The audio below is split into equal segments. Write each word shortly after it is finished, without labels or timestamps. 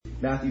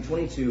Matthew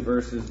 22,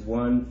 verses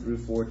 1 through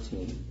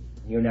 14.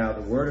 Hear now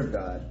the word of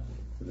God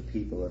for the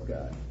people of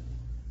God.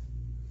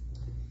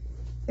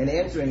 And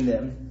answering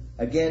them,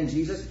 again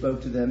Jesus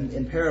spoke to them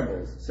in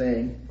parables,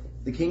 saying,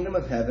 The kingdom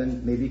of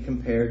heaven may be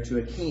compared to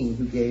a king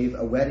who gave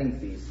a wedding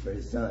feast for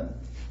his son,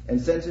 and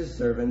sent his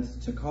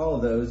servants to call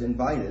those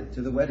invited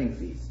to the wedding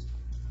feast,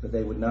 but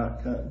they would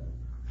not come.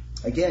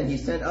 Again he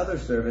sent other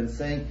servants,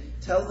 saying,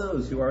 Tell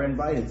those who are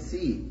invited,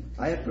 See,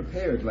 I have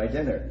prepared my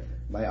dinner.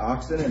 My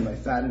oxen and my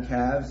fattened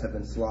calves have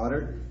been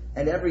slaughtered,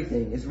 and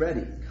everything is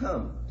ready.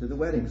 Come to the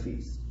wedding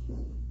feast.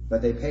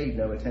 But they paid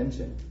no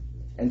attention.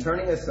 And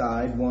turning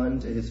aside, one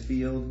to his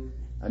field,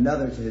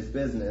 another to his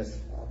business,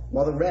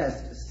 while the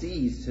rest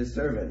seized his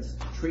servants,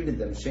 treated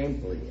them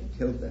shamefully, and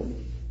killed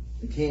them.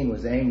 The king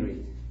was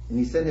angry, and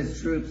he sent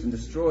his troops and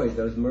destroyed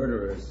those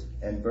murderers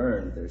and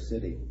burned their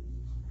city.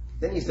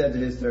 Then he said to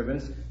his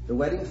servants, The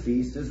wedding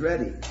feast is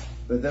ready,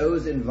 but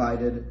those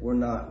invited were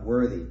not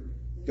worthy.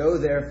 Go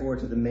therefore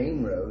to the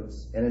main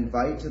roads, and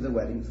invite to the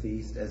wedding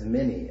feast as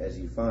many as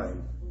you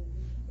find.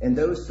 And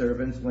those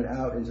servants went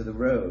out into the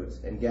roads,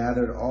 and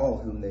gathered all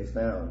whom they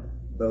found,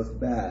 both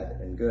bad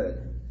and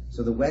good.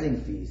 So the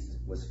wedding feast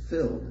was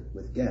filled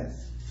with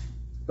guests.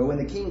 But when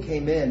the king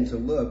came in to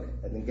look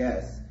at the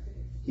guests,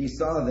 he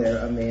saw there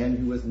a man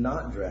who was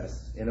not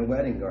dressed in a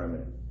wedding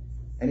garment.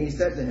 And he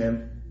said to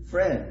him,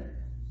 Friend,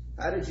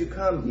 how did you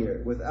come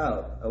here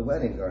without a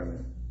wedding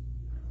garment?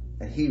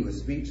 And he was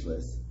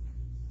speechless.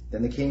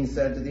 Then the king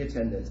said to the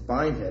attendants,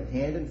 Bind him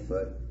hand and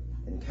foot,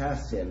 and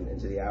cast him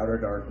into the outer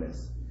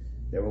darkness.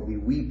 There will be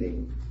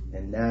weeping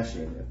and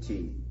gnashing of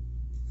teeth.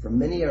 For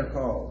many are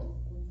called,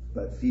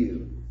 but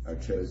few are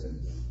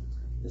chosen.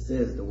 This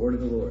is the word of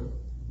the Lord.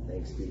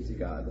 Thanks be to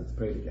God. Let's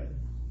pray together.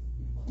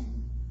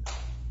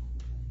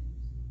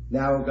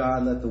 Now, O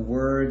God, let the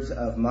words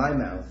of my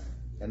mouth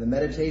and the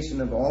meditation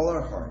of all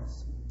our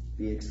hearts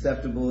be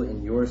acceptable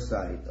in your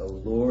sight, O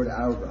Lord,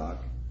 our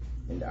rock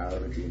and our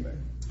Redeemer.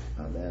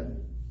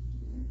 Amen.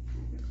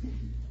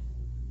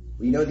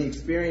 Well, you know, the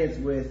experience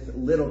with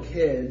little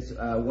kids,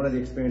 one of the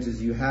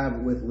experiences you have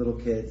with little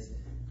kids,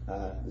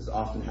 this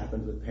often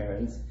happens with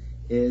parents,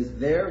 is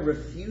they're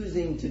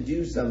refusing to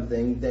do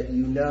something that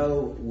you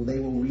know they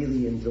will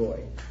really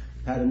enjoy.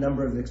 Had a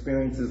number of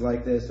experiences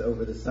like this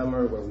over the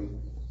summer where we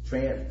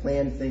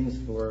planned things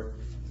for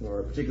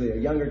particularly our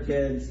younger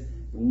kids.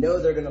 We know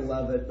they're going to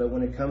love it, but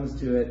when it comes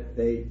to it,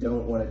 they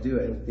don't want to do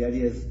it. The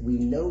idea is, we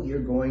know you're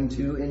going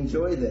to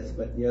enjoy this,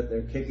 but yet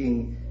they're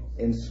kicking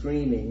and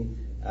screaming,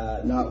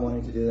 not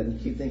wanting to do that. And you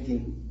keep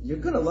thinking, you're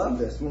going to love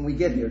this when we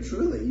get here.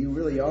 Truly, you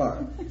really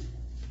are.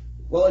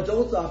 Well,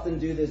 adults often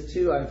do this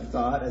too, I've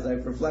thought, as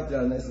I've reflected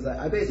on this. Is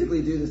I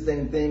basically do the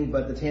same thing,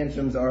 but the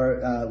tantrums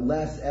are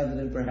less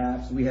evident,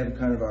 perhaps. We have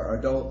kind of our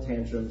adult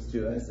tantrums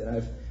to us, and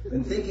I've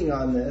been thinking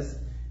on this,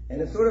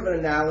 and it's sort of an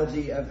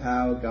analogy of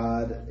how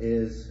God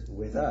is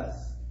with us.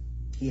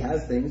 He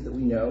has things that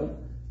we know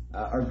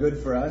are good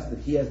for us, that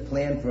he has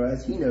planned for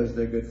us. He knows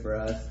they're good for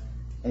us,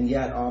 and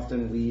yet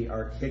often we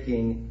are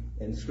kicking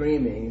and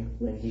screaming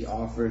when he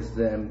offers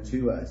them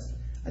to us.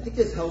 I think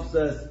this helps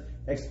us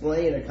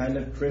explain a kind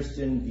of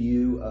Christian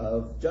view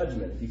of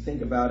judgment. If you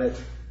think about it,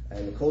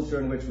 in the culture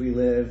in which we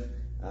live,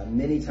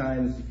 many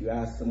times if you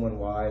ask someone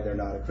why they're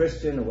not a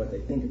Christian or what they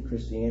think of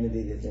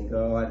Christianity, they think,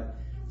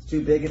 it's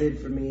too bigoted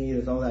for me,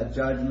 there's all that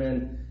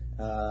judgment,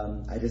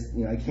 I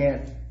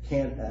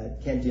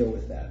can't deal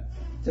with that.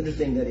 It's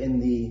interesting that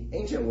in the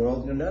ancient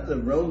world, none of the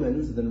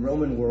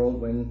Roman world,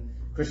 when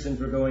Christians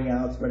were going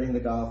out spreading the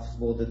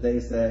gospel, did they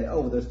say,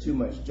 there's too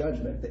much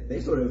judgment.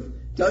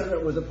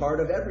 Judgment was a part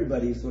of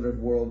everybody's sort of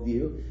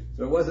worldview.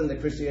 So it wasn't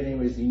that Christianity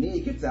was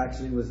unique, it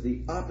actually was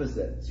the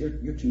opposite.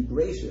 You're too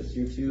gracious,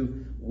 you're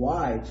too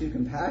wide, too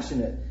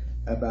compassionate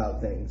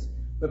about things.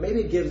 But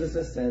maybe it gives us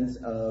a sense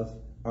of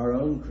our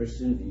own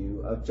Christian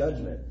view of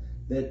judgment.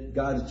 That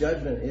God's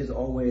judgment is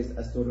always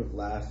a sort of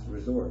last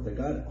resort. That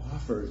God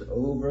offers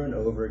over and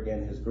over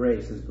again his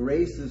grace. His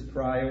grace is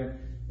prior,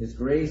 his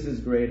grace is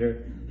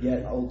greater,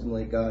 yet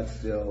ultimately God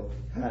still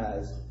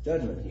has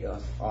judgment. He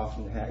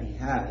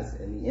has,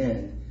 in the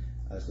end,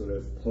 a sort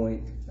of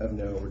point of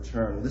no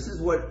return. This is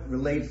what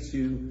relates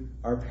to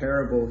our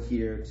parable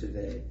here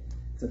today.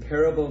 It's a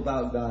parable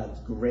about God's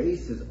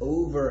grace, his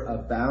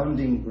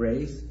overabounding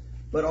grace,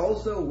 but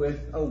also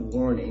with a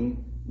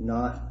warning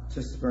not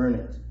to spurn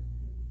it.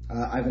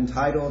 I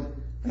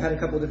had a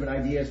couple of different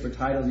ideas for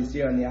titles. You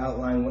see on the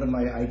outline, one of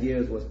my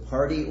ideas was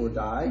Party or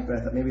Die, but I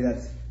thought maybe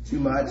that's too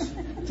much.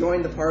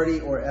 Join the party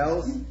or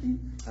else.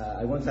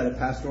 I once had a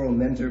pastoral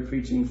mentor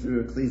preaching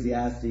through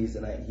Ecclesiastes,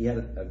 and he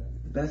had the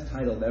best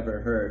title I've ever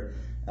heard.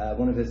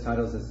 One of his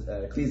titles is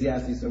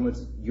Ecclesiastes, so much,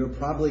 You're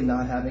Probably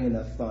Not Having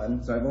Enough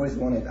Fun. So I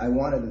wanted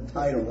a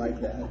title like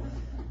that.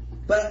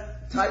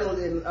 But titled,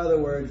 in other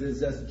words,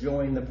 is just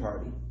Join the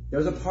Party.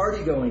 There's a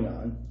party going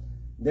on.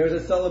 There's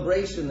a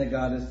celebration that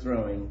God is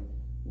throwing.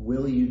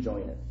 Will you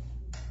join it?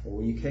 Or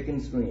will you kick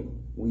and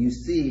scream? Will you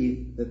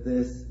see that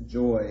this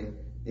joy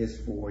is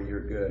for your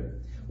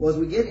good? Well, as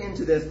we get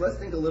into this, let's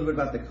think a little bit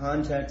about the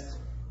context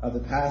of the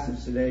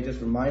passage today, just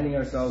reminding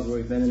ourselves where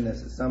we've been in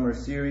this summer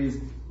series.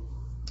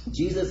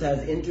 Jesus has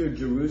entered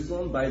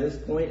Jerusalem by this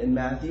point in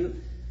Matthew.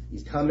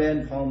 He's come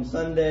in Palm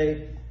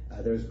Sunday.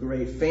 There's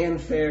great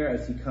fanfare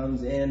as he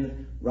comes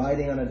in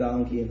riding on a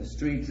donkey in the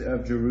streets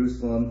of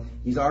Jerusalem.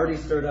 He's already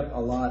stirred up a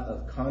lot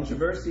of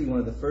controversy. One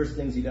of the first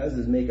things he does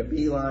is make a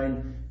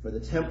beeline for the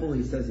temple.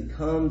 He says he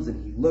comes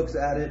and he looks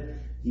at it.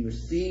 He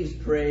receives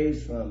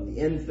praise from the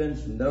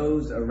infants, from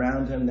those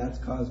around him. That's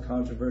caused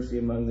controversy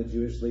among the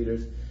Jewish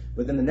leaders.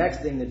 But then the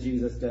next thing that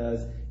Jesus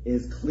does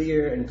is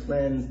clear and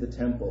cleanse the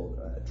temple,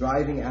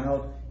 driving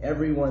out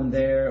everyone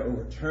there,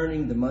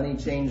 overturning the money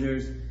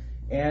changers.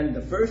 And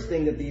the first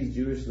thing that these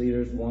Jewish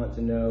leaders want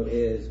to know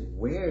is,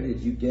 where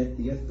did you get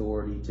the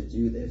authority to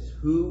do this?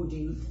 Who do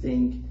you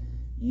think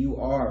you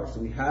are? So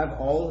we have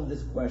all of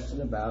this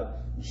question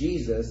about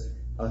Jesus'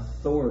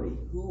 authority.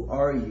 Who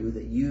are you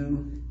that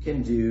you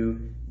can do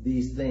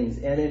these things?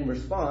 And in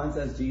response,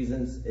 as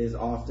Jesus is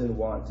often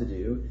wont to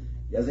do,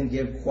 he doesn't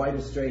give quite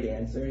a straight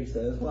answer. He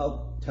says, well,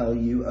 I'll tell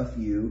you a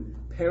few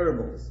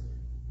parables.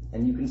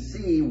 And you can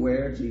see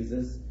where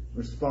Jesus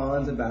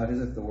responds about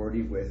his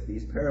authority with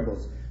these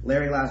parables.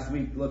 Larry last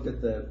week looked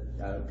at the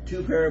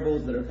two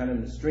parables that are kind of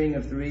in a string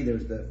of three.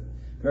 There's the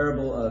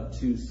parable of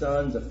two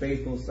sons, a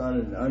faithful son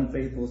and an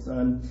unfaithful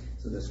son.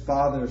 So this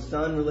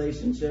father-son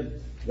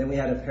relationship. Then we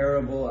had a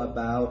parable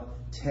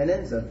about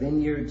tenants, a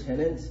vineyard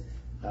tenant.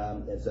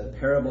 It's a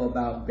parable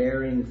about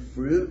bearing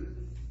fruit.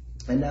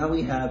 And now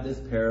we have this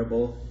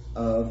parable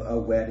of a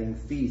wedding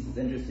feast. It's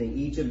interesting.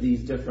 Each of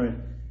these different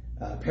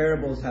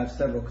parables have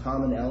several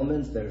common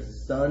elements.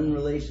 There's son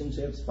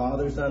relationships,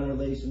 father-son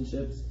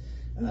relationships.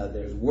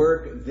 There's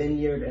work,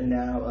 vineyard, and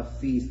now a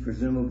feast,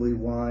 presumably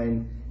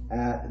wine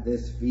at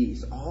this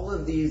feast. All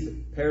of these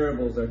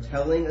parables are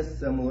telling a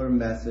similar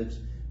message,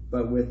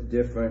 but with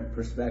different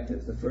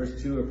perspectives. The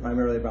first two are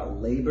primarily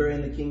about labor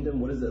in the kingdom.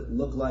 What does it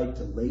look like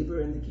to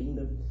labor in the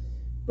kingdom?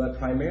 But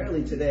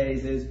primarily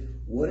today's is,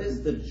 what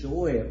is the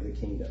joy of the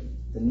kingdom?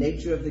 The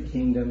nature of the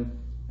kingdom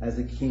as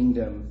a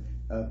kingdom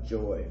of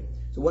joy.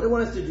 So what I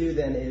want us to do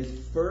then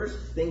is first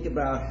think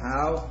about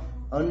how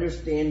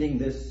understanding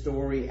this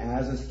story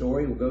as a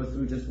story, we'll go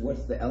through just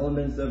what's the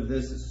elements of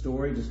this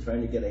story, just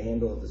trying to get a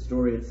handle of the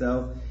story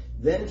itself,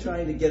 then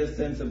trying to get a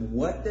sense of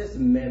what this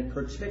meant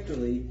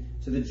particularly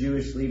to the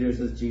Jewish leaders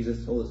as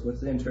Jesus told us. What's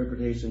the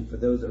interpretation for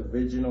those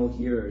original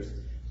hearers?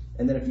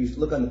 And then if you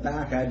look on the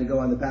back, I had to go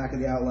on the back of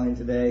the outline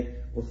today,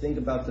 we'll think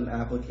about some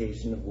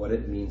application of what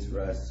it means for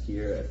us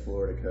here at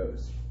Florida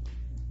Coast.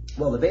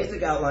 Well, the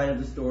basic outline of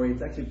the story,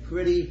 it's actually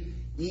pretty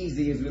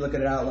easy as we look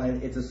at an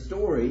outline. It's a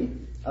story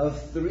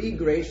of 3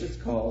 gracious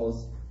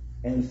calls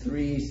and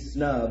 3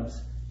 snubs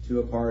to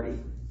a party.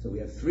 So we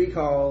have 3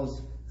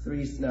 calls,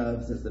 3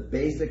 snubs as the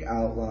basic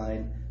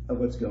outline of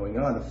what's going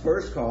on. The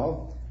first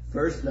call,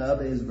 first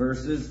snub, is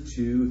verses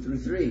 2 through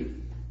 3. It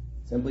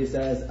simply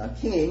says, a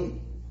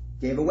king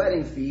gave a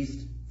wedding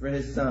feast for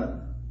his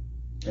son,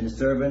 and his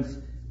servants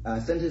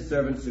sent his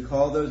servants to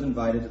call those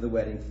invited to the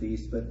wedding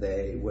feast, but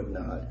they would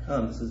not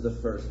come. This is the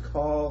first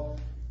call,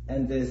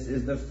 and this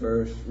is the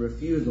first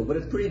refusal. But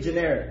it's pretty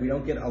generic. We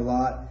don't get a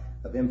lot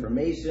of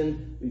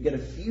information. We get a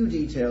few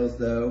details,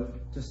 though,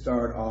 to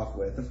start off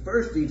with. The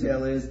first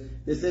detail is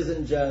this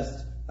isn't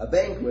just a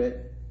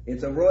banquet,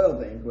 it's a royal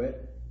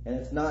banquet. And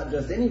it's not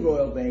just any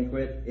royal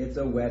banquet, it's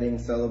a wedding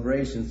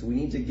celebration. So we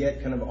need to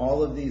get kind of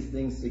all of these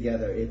things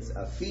together. It's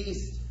a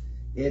feast,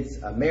 it's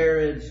a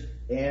marriage,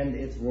 and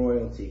it's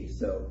royalty.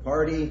 So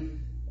party,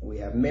 we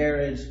have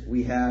marriage,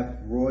 we have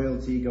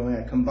royalty going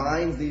on. It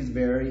combines these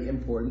very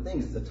important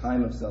things. It's a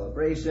time of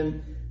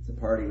celebration, it's a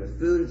party with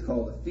food, it's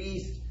called a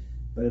feast,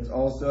 but it's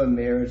also a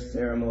marriage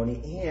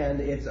ceremony,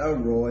 and it's a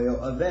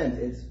royal event.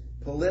 It's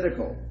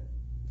political.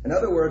 In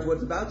other words,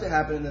 what's about to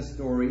happen in this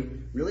story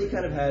really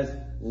kind of has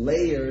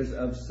layers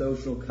of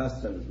social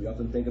customs. We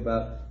often think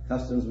about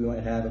customs we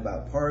might have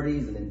about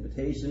parties and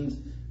invitations,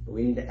 but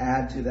we need to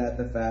add to that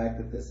the fact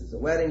that this is a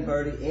wedding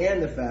party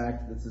and the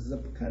fact that this is a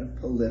kind of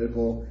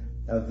political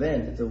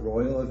event. It's a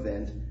royal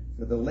event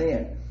for the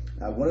land.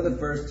 One of the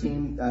first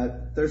things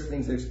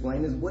to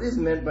explain is what is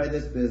meant by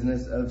this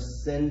business of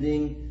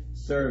sending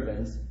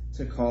servants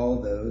to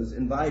call those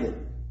invited.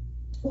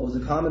 Well, it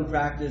was a common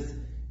practice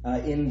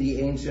in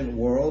the ancient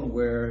world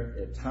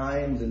where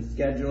times and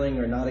scheduling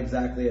are not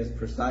exactly as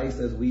precise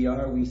as we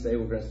are. We say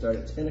we're going to start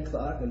at 10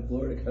 o'clock on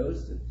Florida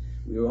Coast. And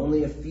we were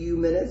only a few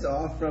minutes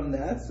off from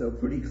that, so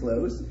pretty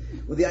close.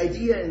 Well, the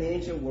idea in the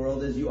ancient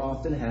world is you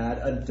often had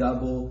a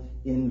double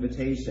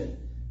invitation.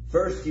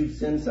 First, you'd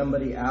send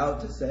somebody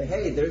out to say,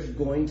 hey, there's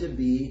going to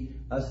be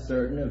a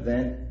certain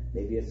event.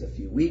 Maybe it's a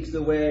few weeks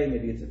away,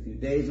 maybe it's a few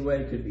days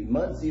away, could be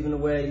months even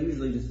away.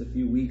 Usually just a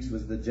few weeks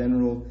was the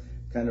general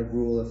kind of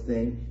rule of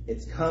thing.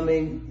 It's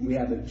coming. We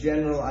have a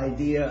general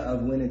idea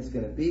of when it's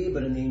going to be,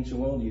 but in the ancient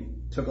world, you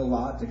took a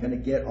lot to kind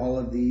of get all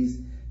of these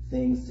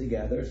things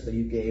together, so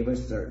you gave a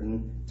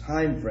certain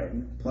time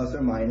frame, plus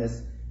or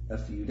minus a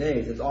few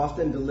days. It's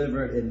often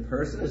delivered in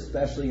person,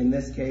 especially in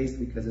this case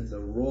because it's a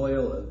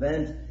royal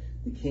event.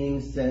 The king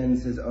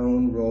sends his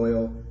own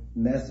royal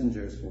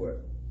messengers for it.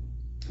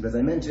 But as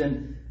I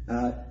mentioned,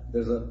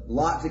 There's a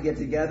lot to get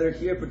together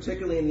here,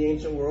 particularly in the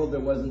ancient world. There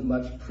wasn't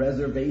much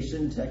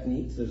preservation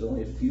techniques. There's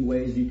only a few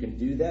ways you can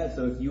do that.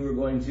 So if you were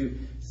going to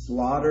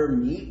slaughter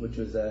meat, which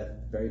was a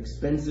very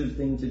expensive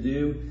thing to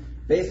do,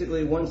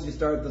 basically once you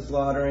start the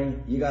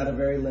slaughtering, you got a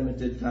very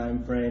limited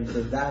time frame.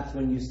 So that's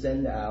when you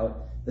send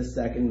out the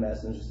second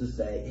messenger to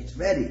say, it's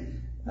ready.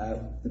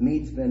 The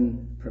meat's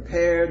been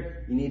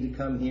prepared. You need to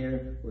come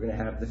here. We're going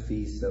to have the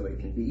feast so it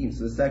can be eaten.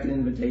 So the second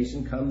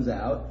invitation comes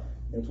out.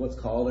 It's what's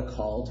called a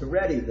call to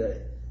ready.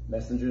 The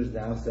messengers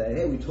now say,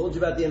 hey, we told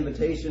you about the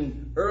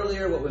invitation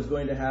earlier, what was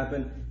going to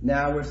happen.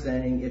 Now we're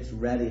saying it's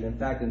ready. And in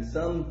fact,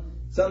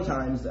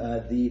 sometimes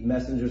the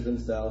messengers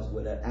themselves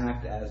would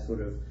act as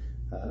sort of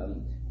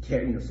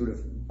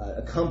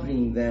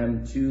accompanying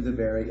them to the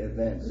very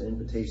event, an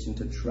invitation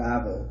to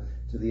travel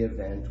to the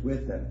event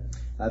with them.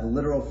 The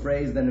literal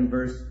phrase then in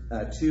verse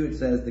 2, it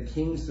says, the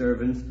king's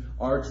servants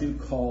are to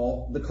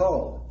call the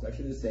called. It's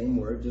actually the same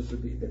word, just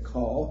repeat the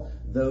call,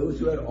 those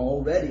who had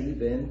already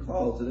been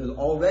called. So there's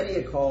already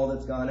a call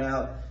that's gone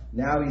out.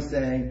 Now he's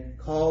saying,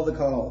 call the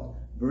called.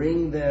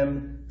 Bring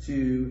them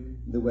to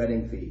the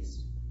wedding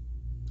feast.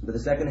 But the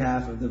second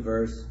half of the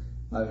verse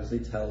obviously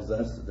tells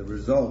us the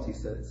result. It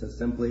says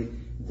simply,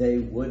 they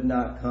would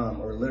not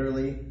come, or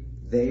literally,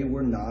 they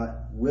were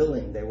not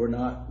willing. They were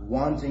not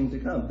wanting to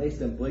come. They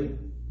simply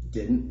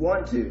didn't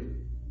want to.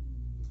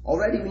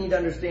 Already we need to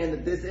understand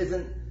that this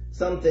isn't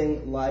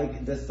something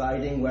like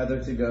deciding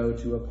whether to go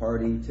to a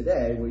party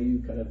today, where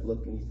you kind of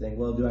look and you think,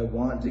 well, do I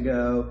want to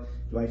go?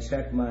 Do I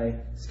check my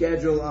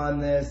schedule on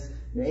this?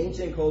 In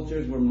ancient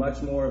cultures were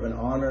much more of an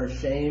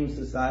honor-shame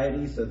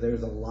society, so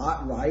there's a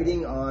lot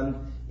riding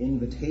on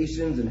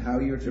invitations and how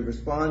you're to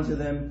respond to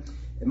them.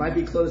 It might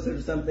be closer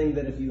to something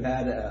that if you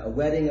had a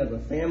wedding of a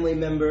family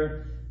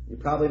member, you're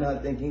probably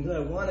not thinking, do I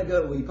want to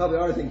go? Well, you probably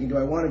are thinking, do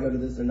I want to go to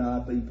this or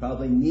not? But you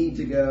probably need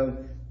to go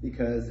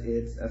because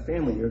it's a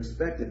family. You're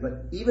expected.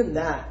 But even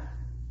that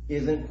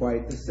isn't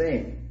quite the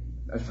same.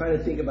 I was trying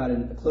to think about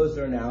a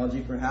closer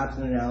analogy. Perhaps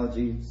an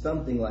analogy,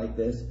 something like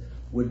this,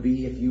 would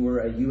be if you were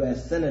a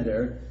U.S.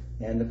 senator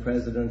and the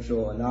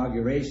presidential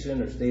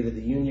inauguration or State of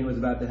the Union was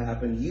about to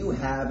happen. You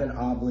have an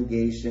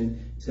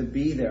obligation to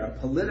be there, a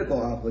political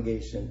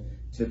obligation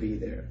to be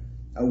there.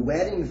 A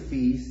wedding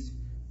feast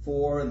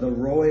for the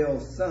royal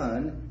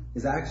son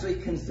is actually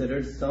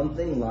considered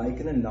something like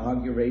an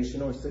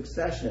inauguration or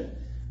succession.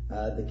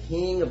 The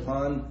king,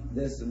 upon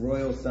this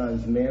royal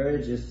son's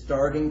marriage, is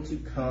starting to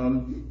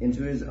come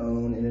into his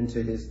own and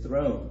into his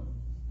throne.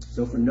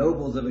 So for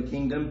nobles of a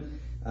kingdom,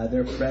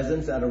 their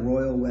presence at a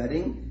royal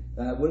wedding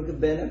would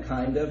have been a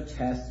kind of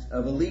test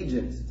of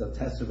allegiance. It's a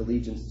test of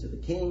allegiance to the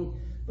king,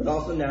 but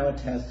also now a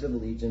test of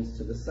allegiance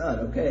to the son.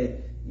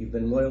 Okay, you've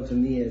been loyal to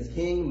me as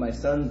king. My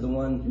son's the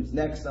one who's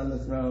next on the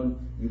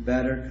throne. You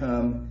better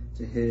come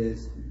to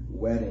his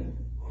wedding.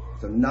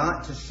 So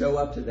not to show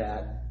up to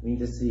that, we need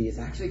to see, it's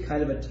actually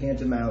kind of a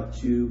tantamount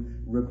to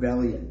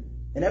rebellion.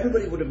 And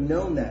everybody would have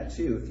known that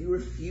too. If you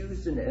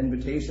refused an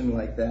invitation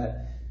like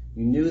that,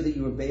 you knew that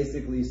you were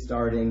basically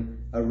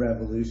starting a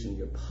revolution.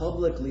 You're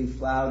publicly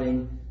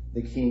flouting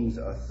the king's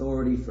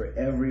authority for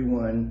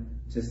everyone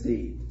to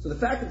see. So the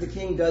fact that the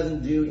king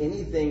doesn't do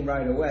anything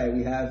right away,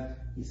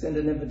 he sent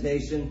an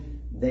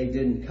invitation, they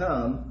didn't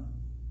come,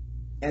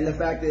 and the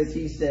fact is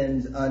he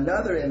sends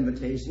another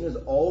invitation is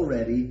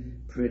already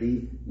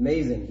pretty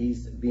amazing.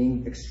 He's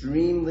being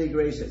extremely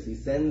gracious. He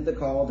sends the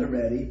call to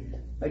ready.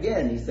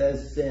 Again, he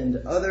says send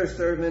other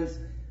servants,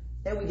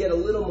 and we get a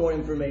little more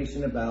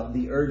information about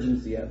the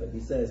urgency of it. He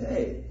says,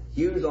 hey,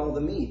 here's all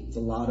the meat. It's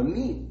a lot of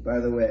meat, by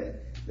the way,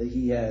 that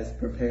he has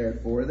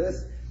prepared for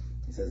this.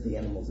 He says the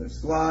animals are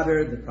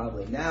slaughtered. They're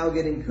probably now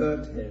getting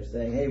cooked. They're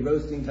saying, hey,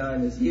 roasting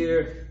time is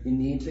here. You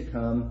need to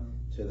come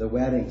to the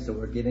wedding. So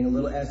we're getting a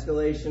little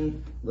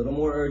escalation, a little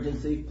more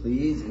urgency.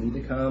 Please, you need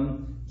to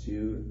come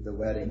to the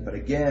wedding. But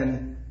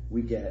again,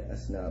 we get a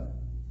snub.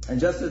 And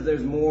just as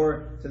there's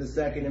more to the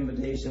second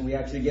invitation, we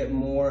actually get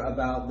more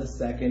about the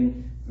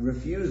second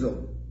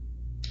refusal.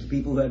 The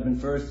people who had been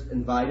first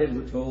invited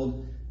were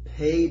told,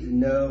 paid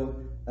no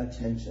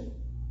attention.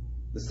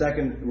 The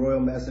second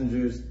royal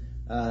messengers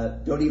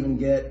don't even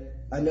get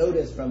a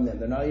notice from them.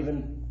 They're not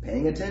even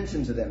paying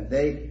attention to them.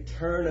 They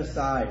turn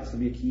aside. This will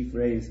be a key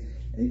phrase.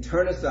 And they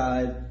turn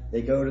aside,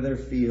 they go to their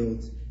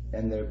fields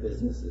and their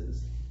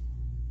businesses.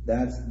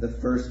 That's the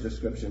first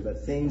description.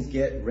 But things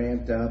get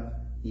ramped up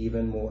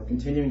even more.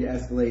 Continuing to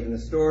escalate in the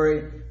story,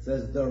 it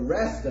says the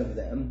rest of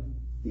them,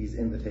 these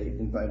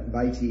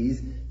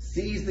invitees,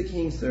 seized the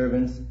king's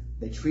servants.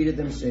 They treated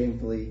them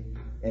shamefully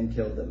and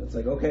killed them. It's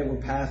like, okay,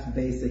 we're past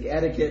basic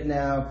etiquette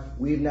now.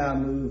 We've now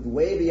moved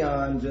way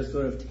beyond just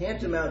sort of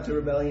tantamount to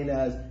rebellion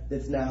as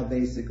it's now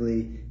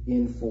basically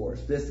in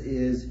force. This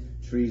is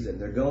treason.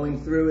 They're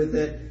going through with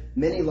it.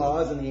 Many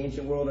laws in the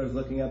ancient world, I was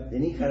looking up,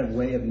 any kind of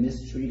way of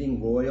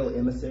mistreating royal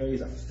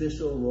emissaries,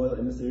 official royal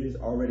emissaries,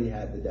 already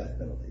had the death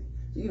penalty.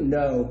 So you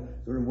know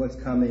sort of what's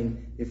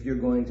coming if you're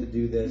going to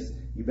do this.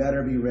 You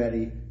better be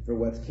ready for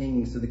what's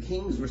king. So the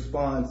king's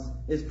response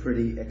is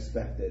pretty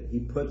expected. He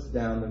puts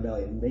down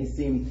rebellion. It may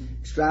seem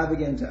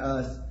extravagant to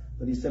us,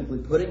 but he's simply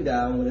putting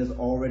down what is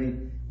already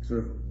sort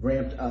of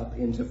ramped up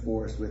into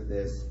force with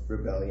this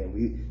rebellion.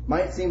 We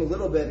might seem a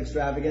little bit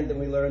extravagant that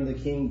we learn the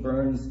king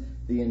burns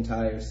the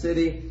entire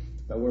city,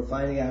 but we're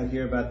finding out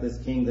here about this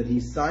king that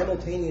he's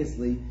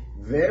simultaneously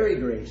very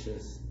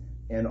gracious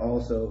and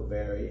also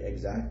very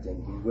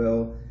exacting. He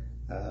will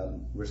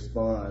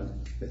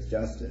respond with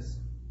justice.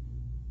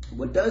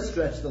 What does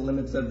stretch the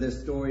limits of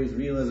this story's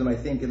realism, I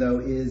think, though,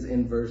 is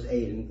in verse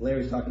 8. And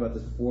Larry's talked about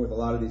this before with a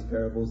lot of these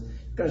parables,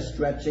 kind of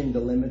stretching the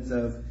limits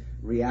of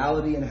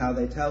reality and how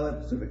they tell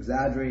it, sort of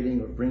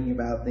exaggerating or bringing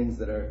about things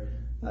that are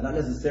not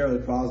necessarily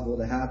plausible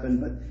to happen.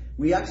 But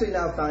we actually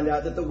now find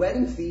out that the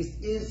wedding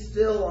feast is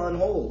still on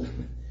hold.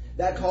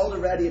 That call to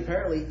ready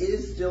apparently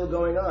is still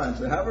going on.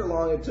 So however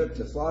long it took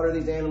to slaughter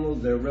these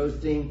animals, they're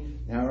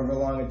roasting, however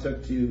long it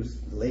took to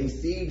lay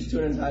siege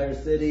to an entire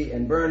city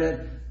and burn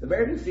it, the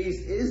wedding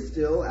feast is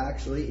still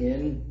actually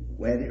in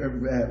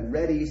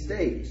ready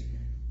stage.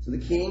 So the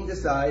king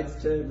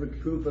decides to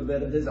recoup a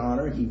bit of his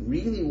honor. He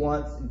really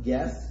wants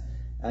guests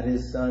at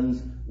his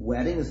son's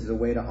wedding. This is a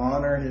way to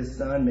honor his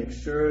son, make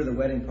sure the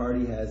wedding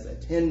party has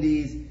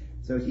attendees.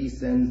 So he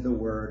sends the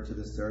word to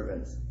the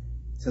servants.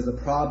 It says the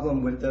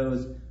problem with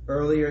those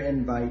earlier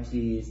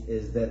invitees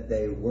is that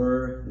they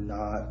were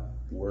not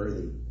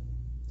worthy.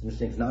 It's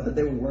interesting. It's not that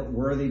they weren't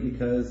worthy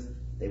because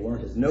they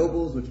weren't as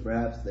nobles, which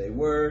perhaps they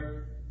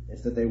were.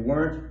 It's that they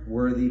weren't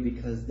worthy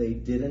because they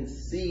didn't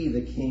see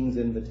the king's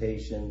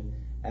invitation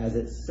as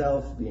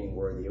itself being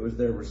worthy. It was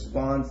their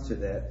response to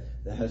that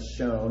has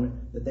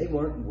shown that they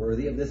weren't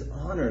worthy of this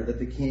honor that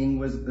the king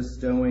was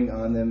bestowing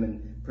on them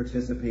and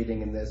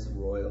participating in this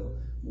royal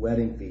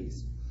wedding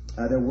feast.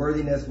 Their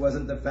worthiness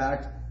wasn't the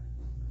fact,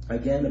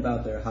 again,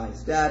 about their high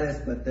status,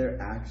 but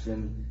their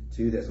action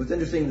to this. What's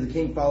interesting is the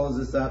king follows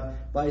this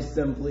up by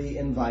simply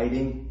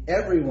inviting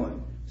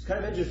everyone. It's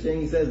kind of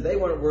interesting. He says they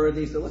weren't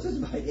worthy, so let's just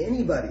invite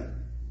anybody.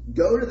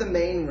 Go to the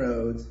main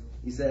roads.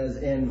 He says,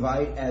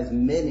 invite as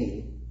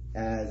many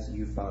as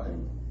you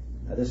find.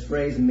 This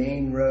phrase,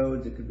 main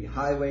roads, it could be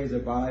highways or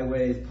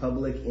byways,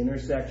 public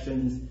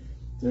intersections.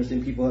 It's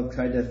interesting. People have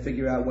tried to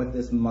figure out what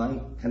this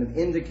might kind of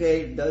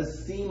indicate. It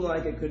does seem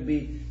like it could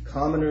be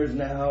commoners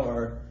now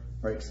are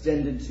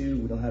extended to.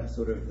 We don't have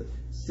sort of the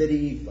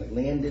city, like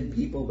landed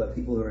people, but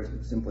people who are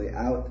simply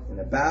out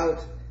and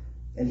about.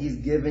 And he's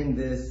giving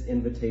this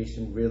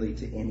invitation really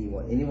to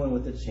anyone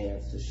with a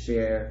chance to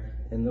share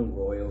in the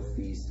royal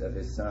feast of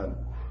his son.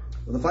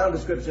 Well, the final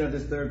description of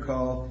this third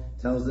call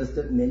tells us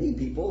that many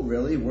people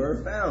really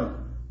were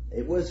found.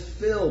 It was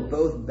filled,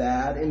 both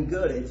bad and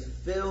good. It's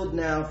filled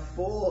now,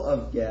 full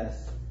of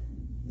guests.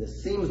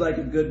 This seems like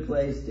a good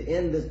place to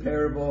end this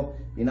parable.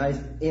 Be nice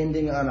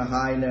ending on a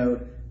high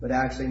note. But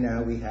actually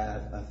now we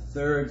have a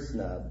third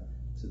snub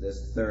to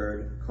this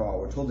third call.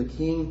 We're told the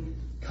king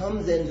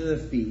comes into the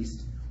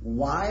feast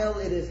while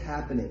it is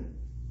happening.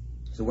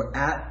 So we're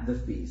at the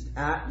feast,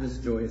 at this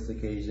joyous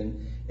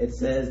occasion. It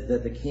says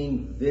that the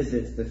king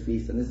visits the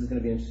feast, and this is going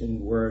to be an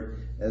interesting word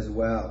as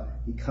well.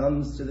 He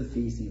comes to the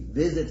feast, he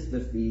visits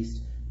the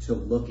feast to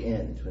look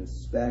in, to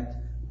inspect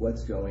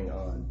what's going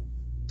on.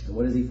 And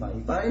what does he find?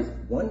 He finds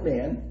one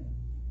man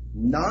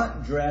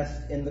not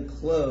dressed in the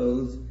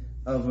clothes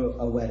of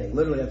a wedding.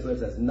 Literally, that's what it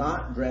says,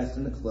 not dressed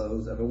in the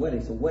clothes of a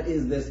wedding. So what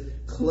is this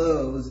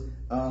clothes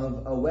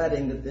of a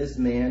wedding that this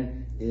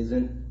man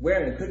isn't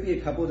wearing? It could be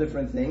a couple of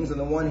different things. On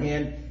the one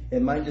hand,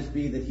 it might just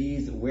be that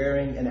he's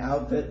wearing an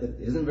outfit that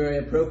isn't very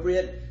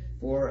appropriate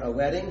for a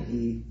wedding.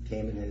 He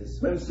came in his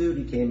swimsuit,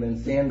 he came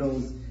in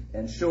sandals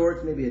and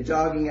shorts, maybe a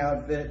jogging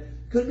outfit.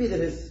 Could be that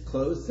his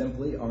clothes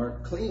simply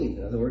aren't clean.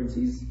 In other words,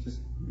 he's just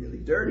really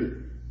dirty.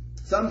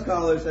 Some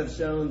scholars have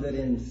shown that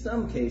in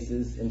some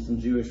cases, in some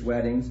Jewish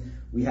weddings,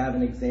 we have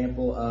an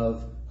example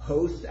of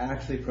hosts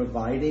actually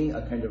providing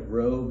a kind of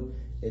robe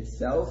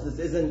itself.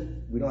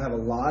 We don't have a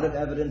lot of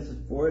evidence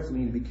for it, so we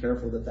need to be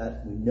careful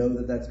that we know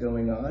that that's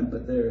going on,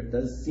 but there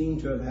does seem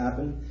to have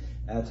happened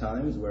at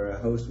times where a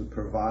host would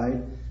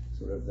provide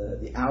sort of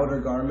the outer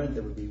garment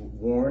that would be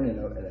worn in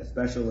a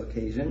special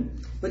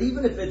occasion. But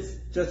even if it's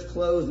just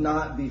clothes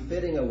not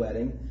befitting a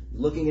wedding,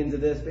 looking into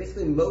this,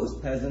 basically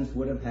most peasants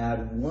would have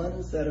had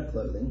one set of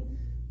clothing,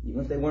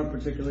 even if they weren't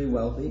particularly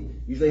wealthy,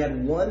 usually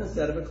had one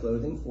set of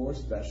clothing for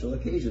special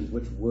occasions,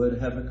 which would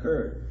have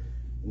occurred.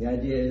 And the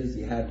idea is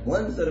you had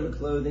one set of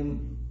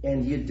clothing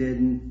and you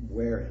didn't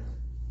wear it.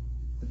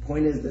 The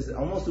point is, this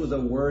almost was a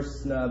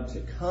worse snub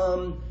to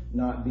come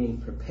not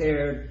being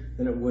prepared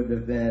than it would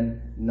have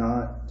been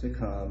not to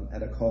come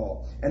at a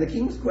call. And the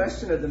king's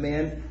question of the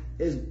man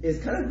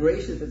is kind of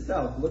gracious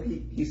itself. Look,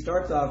 he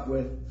starts off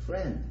with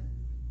friend.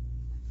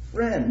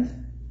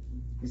 Friend.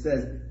 He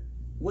says,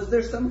 was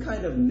there some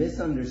kind of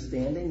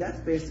misunderstanding? That's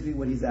basically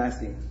what he's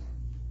asking.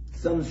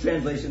 Some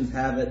translations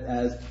have it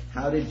as,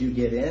 how did you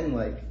get in?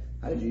 Like,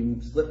 how did you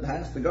slip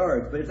past the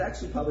guards? But it's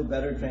actually probably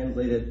better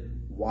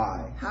translated,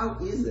 why? How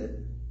is it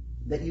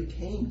that you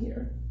came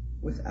here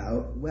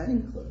without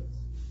wedding clothes?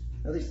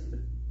 At least,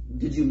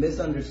 did you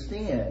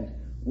misunderstand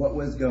what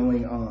was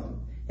going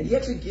on? And he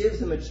actually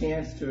gives him a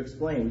chance to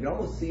explain. We can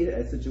almost see it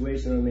as a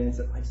situation where a man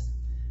said,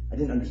 I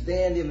didn't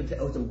understand the invitation.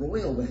 Oh, it's a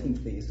royal wedding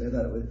feast. I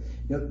thought it was,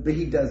 but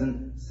he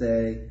doesn't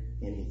say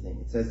anything.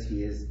 It says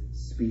he is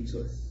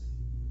speechless.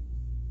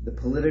 The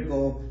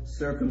political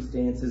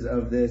circumstances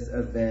of this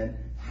event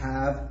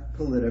have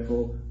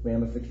political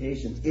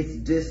ramifications. It's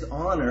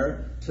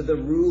dishonor to the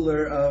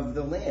ruler of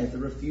the land, the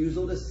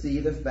refusal to see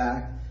the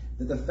fact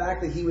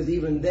that he was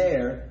even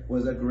there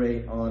was a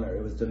great honor.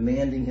 It was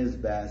demanding his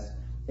best.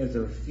 It was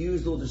a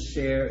refusal to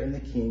share in the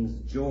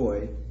king's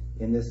joy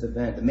in this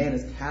event. The man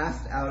is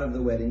cast out of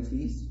the wedding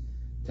feast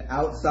to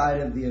outside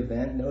of the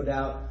event. No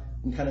doubt,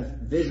 you can kind of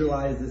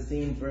visualize the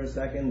scene for a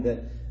second,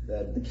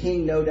 that the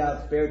king no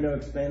doubt spared no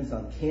expense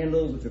on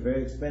candles, which are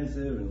very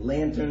expensive, and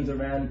lanterns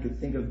around. You could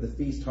think of the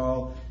feast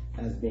hall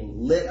as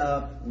being lit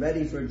up,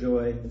 ready for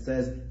joy. It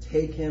says,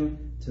 take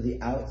him to the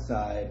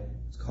outside.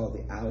 It's called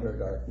the outer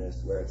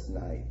darkness, where it's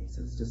night. He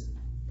says, just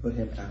put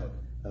him out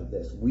of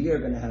this. We are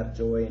going to have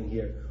joy in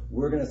here.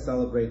 We're going to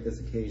celebrate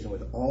this occasion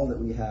with all that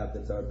we have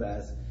that's our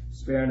best.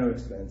 Spare no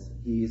expense.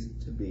 He's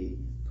to be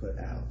put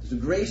out. It's a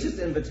gracious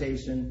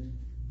invitation,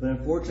 but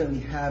unfortunately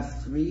we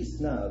have 3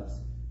 snubs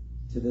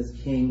to this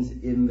king's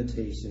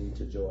invitation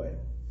to joy.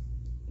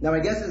 Now, my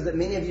guess is that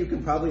many of you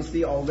can probably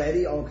see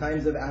already all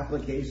kinds of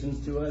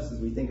applications to us as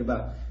we think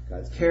about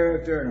God's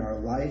character and our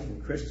life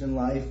and Christian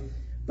life.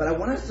 But I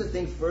want us to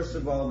think first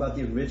of all about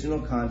the original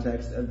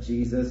context of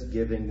Jesus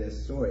giving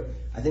this story.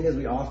 I think as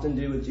we often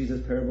do with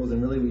Jesus' parables,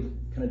 and really we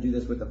kind of do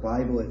this with the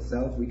Bible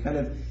itself, we kind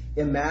of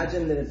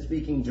imagine that it's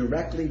speaking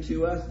directly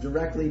to us,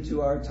 directly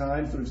to our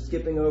time, sort of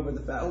skipping over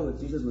the fact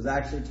that Jesus was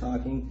actually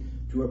talking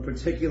to a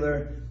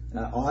particular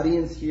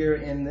audience here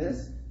in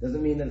this.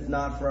 Doesn't mean that it's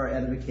not for our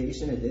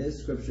edification. It is.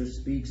 Scripture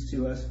speaks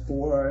to us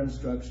for our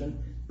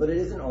instruction, but it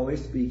isn't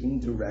always speaking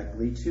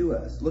directly to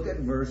us. Look at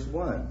verse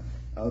 1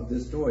 of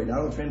this story. Not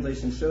all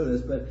translations show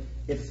this, but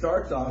it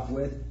starts off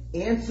with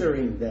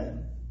answering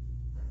them.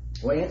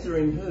 Well,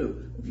 answering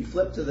who? If you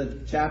flip to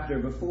the chapter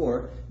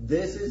before,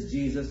 this is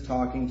Jesus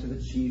talking to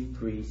the chief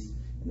priests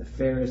and the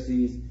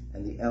Pharisees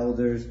and the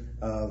elders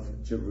of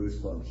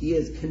Jerusalem. He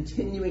is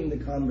continuing the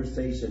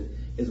conversation,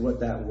 is what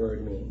that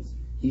word means.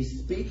 He's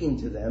speaking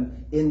to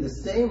them in the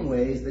same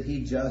ways that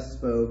he just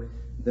spoke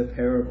the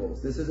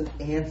parables. This is an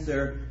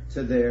answer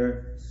to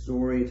their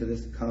story, to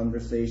this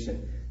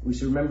conversation. We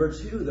should remember,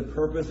 too, the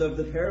purpose of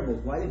the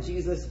parables. Why did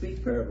Jesus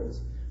speak parables?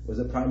 Was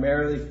it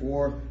primarily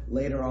for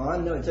later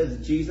on? No, it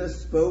says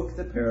Jesus spoke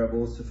the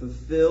parables to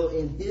fulfill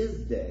in his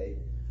day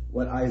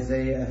what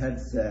Isaiah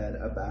had said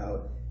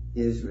about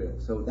Israel.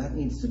 So that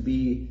needs to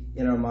be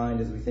in our mind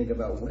as we think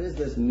about what does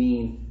this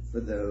mean for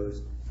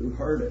those who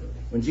heard it.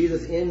 When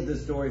Jesus ends the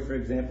story, for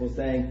example,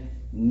 saying,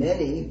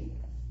 many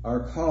are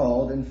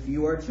called and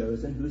few are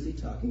chosen, who's he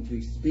talking to?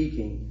 He's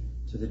speaking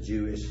to the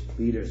Jewish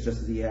leaders,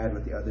 just as he had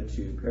with the other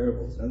 2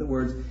 parables. In other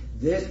words,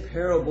 this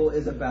parable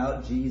is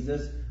about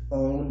Jesus'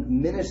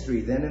 own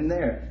ministry then and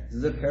there. This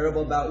is a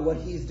parable about what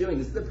he's doing.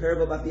 This is a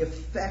parable about the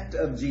effect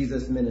of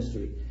Jesus'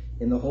 ministry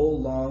in the whole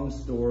long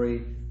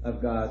story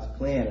of God's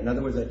plan. In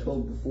other words, I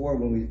told before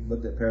when we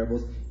looked at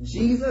parables,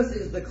 Jesus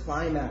is the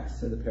climax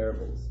to the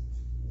parables.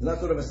 It's not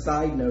sort of a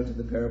side note to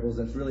the parables,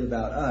 and it's really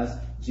about us.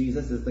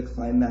 Jesus is the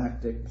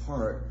climactic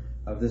part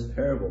of this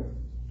parable.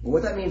 Well,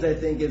 what that means, I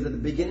think, is that the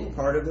beginning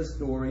part of the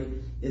story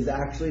is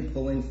actually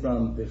pulling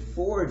from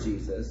before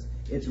Jesus.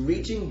 It's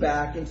reaching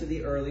back into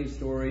the early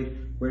story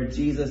where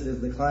Jesus is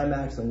the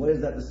climax. And what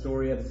is that the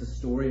story of? It's the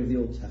story of the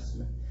Old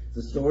Testament. It's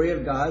the story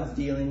of God's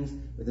dealings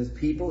with his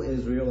people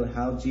Israel and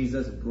how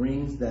Jesus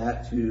brings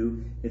that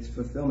to its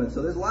fulfillment.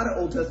 So there's a lot of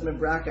Old Testament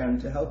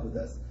background to help with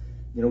this.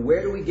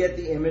 Where do we get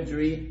the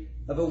imagery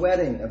of a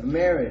wedding, of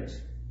marriage?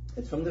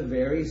 It's from the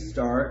very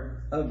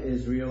start of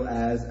Israel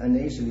as a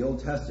nation. The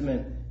Old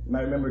Testament, you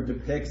might remember,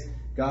 depicts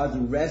God's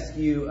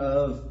rescue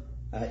of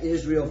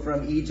Israel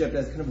from Egypt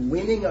as kind of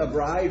winning a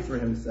bride for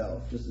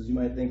himself. Just as you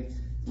might think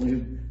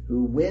someone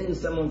who wins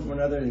someone from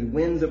another, and he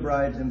wins a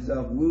bride to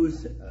himself,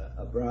 woos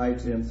a bride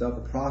to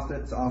himself. The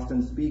prophets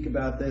often speak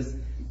about this.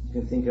 You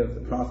can think of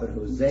the prophet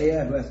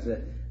Hosea, who has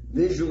to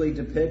visually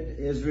depict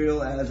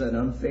Israel as an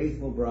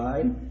unfaithful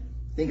bride.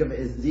 Think of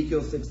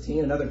Ezekiel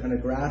 16, another kind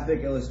of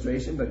graphic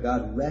illustration, but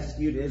God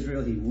rescued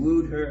Israel. He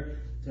wooed her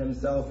to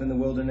himself in the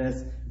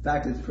wilderness. In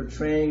fact, it's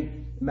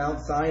portraying Mount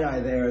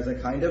Sinai there as a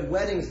kind of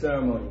wedding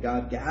ceremony.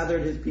 God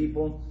gathered his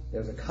people.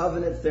 There's a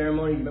covenant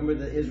ceremony. Remember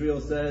that Israel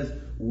says,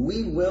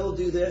 we will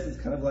do this.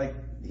 It's kind of like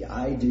the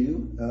I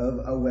do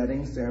of a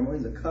wedding ceremony.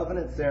 It's a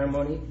covenant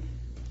ceremony.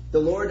 The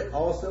Lord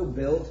also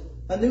built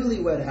a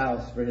newlywed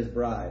house for his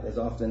bride, as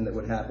often that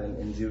would happen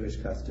in Jewish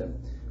custom.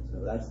 So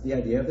that's the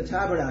idea of the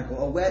tabernacle,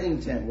 a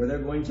wedding tent where they're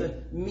going to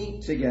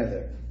meet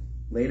together.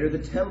 Later, the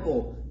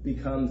temple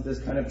becomes this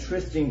kind of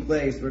trysting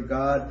place where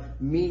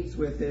God meets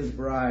with his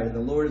bride. And the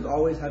Lord is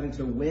always having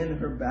to win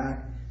her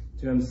back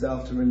to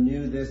himself to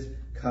renew this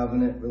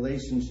covenant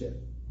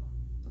relationship.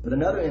 But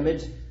another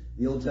image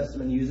the Old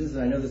Testament uses,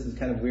 and I know this is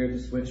kind of weird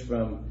to switch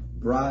from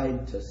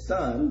bride to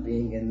son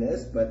being in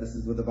this, but this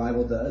is what the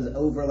Bible does,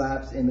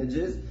 overlaps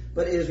images.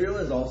 But Israel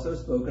is also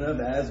spoken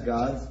of as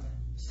God's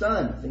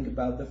son. Think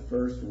about the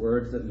first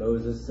words that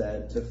Moses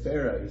said to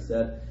Pharaoh. He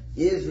said,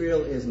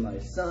 Israel is my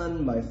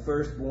son, my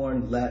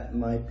firstborn, let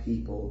my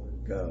people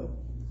go.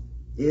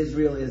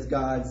 Israel is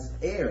God's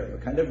heir, a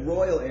kind of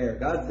royal heir.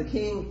 God's the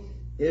king.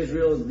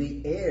 Israel is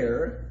the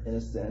heir, in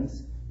a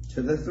sense,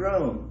 to the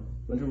throne,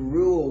 going to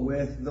rule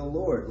with the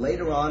Lord.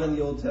 Later on in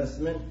the Old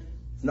Testament,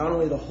 it's not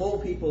only the whole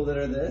people that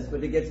are this,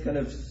 but it gets kind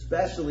of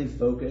specially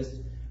focused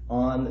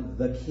on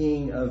the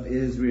king of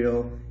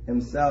Israel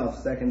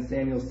himself. 2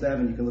 Samuel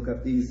 7, you can look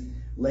up these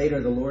later.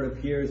 The Lord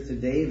appears to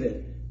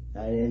David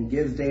and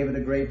gives David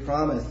a great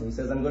promise. And he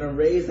says, I'm going to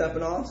raise up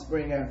an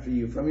offspring after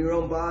you from your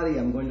own body.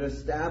 I'm going to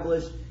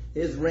establish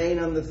his reign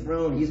on the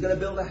throne. He's going to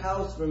build a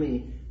house for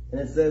me.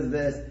 And it says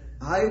this,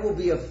 I will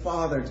be a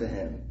father to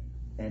him,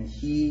 and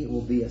he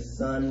will be a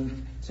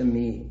son to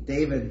me.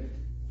 David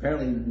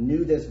apparently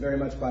knew this very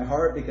much by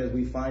heart, because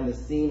we find a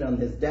scene on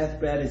his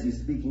deathbed as he's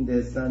speaking to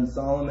his son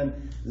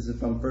Solomon. This is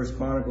from 1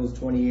 Chronicles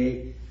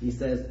 28. He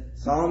says,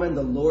 Solomon,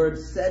 the Lord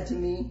said to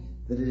me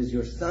that it is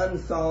your son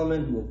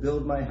Solomon who will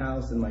build my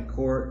house and my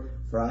court,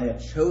 for I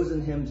have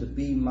chosen him to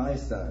be my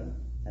son,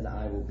 and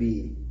I will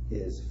be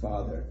his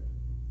father.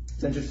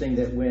 It's interesting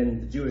that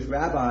when the Jewish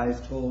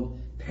rabbis told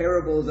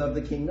parables of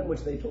the kingdom,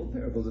 which they told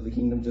parables of the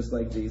kingdom just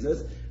like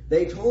Jesus,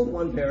 they told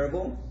one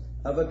parable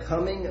of a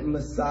coming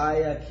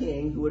Messiah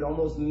king who would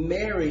almost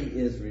marry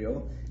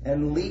Israel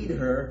and lead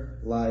her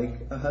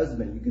like a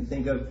husband. You can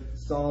think of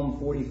Psalm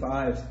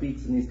 45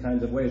 speaks in these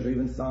kinds of ways, or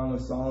even Song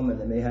of Solomon.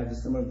 They may have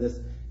some of this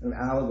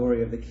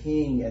allegory of the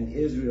king and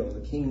Israel,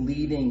 the king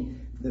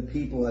leading the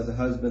people as a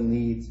husband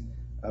leads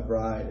a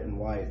bride and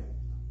wife.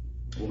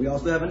 Well, we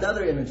also have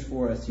another image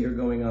for us here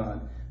going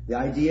on. The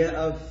idea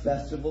of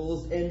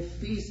festivals and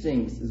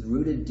feastings is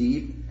rooted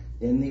deep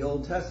in the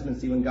Old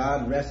Testament. See, when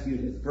God rescued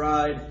his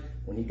bride,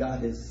 when he got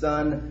his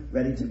son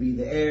ready to be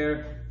the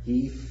heir,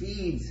 he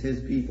feeds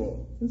his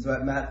people. And so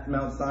at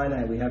Mount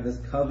Sinai, we have this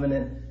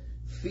covenant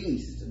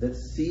feast that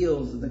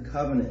seals the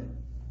covenant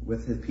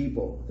with his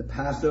people. The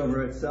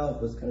Passover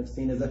itself was kind of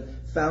seen as a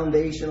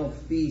foundational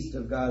feast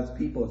of God's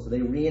people. So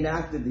they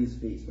reenacted these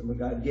feasts.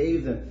 Remember, God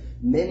gave them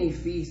many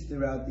feasts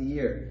throughout the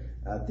year.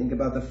 Think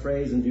about the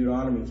phrase in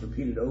Deuteronomy. It's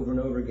repeated over and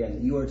over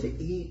again. You are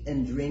to eat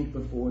and drink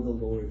before the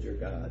Lord your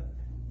God.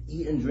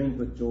 Eat and drink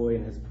with joy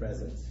in his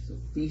presence. So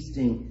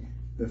feasting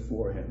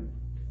before him.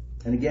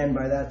 And again,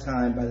 by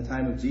the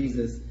time of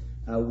Jesus,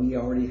 we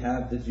already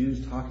have the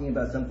Jews talking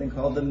about something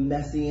called the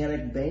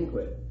Messianic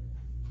Banquet.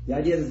 The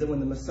idea is that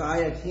when the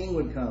Messiah king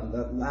would come,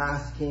 the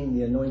last king,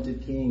 the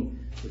anointed king,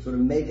 to sort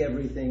of make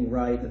everything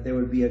right, that there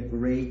would be a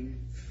great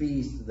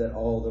feast that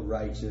all the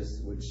righteous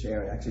would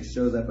share. It actually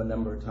shows up a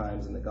number of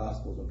times in the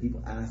Gospels when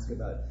people ask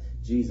about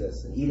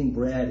Jesus and eating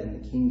bread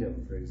in the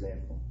kingdom, for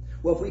example.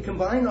 Well, if we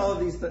combine all of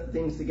these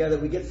things together,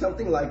 we get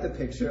something like the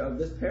picture of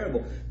this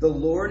parable. The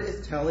Lord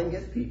is telling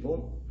his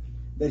people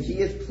that he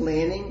is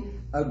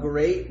planning a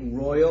great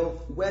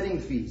royal wedding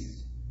feast.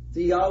 So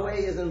Yahweh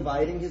is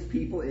inviting his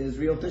people,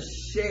 Israel, to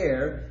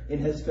share in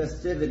his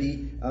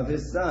festivity of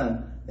his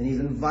son. And he's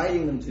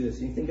inviting them to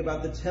this. You think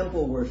about the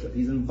temple worship.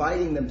 He's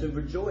inviting them to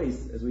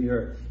rejoice, as we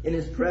heard, in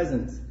his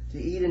presence,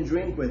 to eat and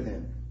drink with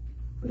him.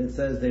 But it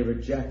says they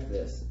reject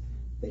this.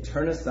 They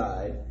turn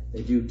aside.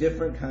 They do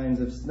different kinds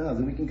of snubs.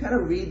 And we can kind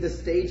of read the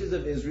stages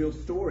of Israel's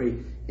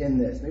story in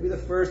this. Maybe the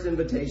first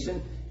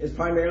invitation is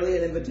primarily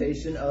an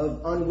invitation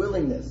of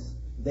unwillingness.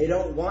 They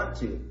don't want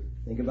to.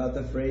 Think about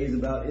the phrase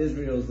about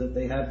Israel's that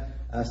they have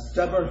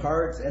stubborn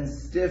hearts and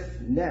stiff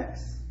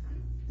necks.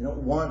 They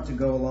don't want to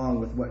go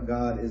along with what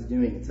God is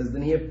doing. It says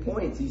then he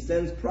appoints, he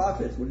sends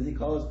prophets. What does he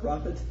call his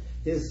prophets?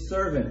 His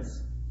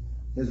servants.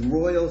 His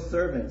royal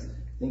servants.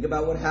 Think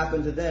about what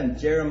happened to them.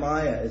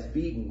 Jeremiah is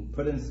beaten,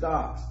 put in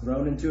stocks,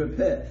 thrown into a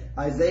pit.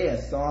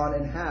 Isaiah sawn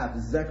in half.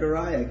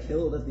 Zechariah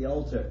killed at the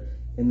altar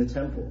in the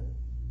temple.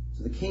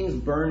 So the king's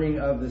burning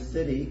of the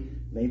city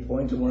may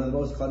point to one of the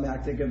most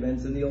climactic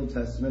events in the Old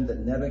Testament, that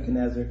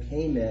Nebuchadnezzar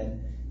came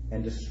in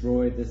and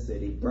destroyed the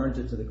city, burnt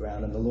it to the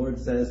ground. And the Lord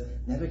says,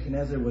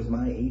 Nebuchadnezzar was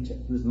my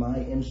agent. He was my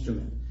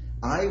instrument.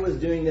 I was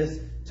doing this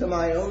to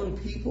my own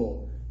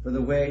people for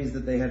the ways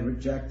that they had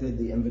rejected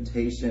the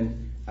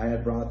invitation I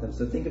had brought them.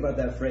 So think about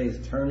that phrase,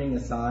 turning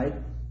aside.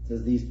 It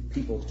says these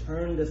people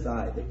turned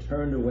aside. They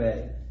turned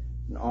away.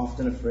 And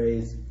often a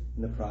phrase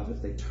in the prophets,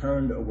 they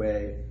turned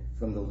away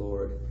from the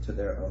Lord to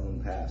their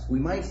own past. We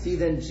might see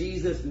then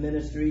Jesus'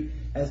 ministry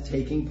as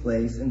taking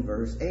place in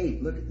verse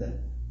 8. Look at that.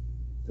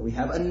 So we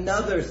have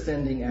another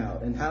sending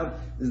out. And how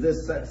is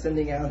this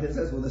sending out? It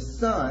says, well, the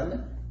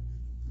Son,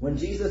 when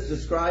Jesus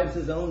describes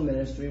his own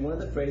ministry, one of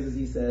the phrases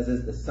he says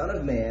is, the Son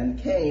of Man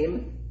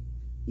came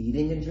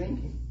eating and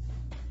drinking.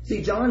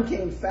 See, John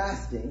came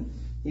fasting,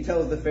 he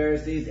tells the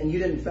Pharisees, and you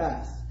didn't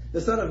fast.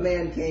 The Son of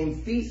Man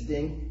came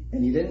feasting,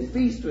 and you didn't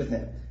feast with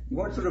him. You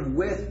weren't sort of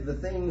with the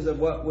things of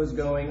what was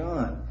going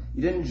on.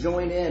 You didn't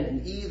join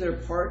in either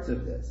parts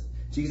of this.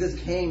 Jesus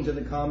came to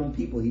the common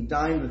people. He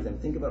dined with them.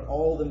 Think about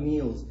all the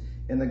meals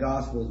in the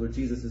Gospels where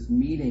Jesus is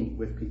meeting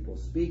with people,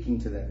 speaking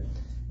to them.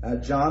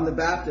 John the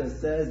Baptist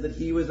says that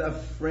he was a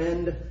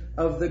friend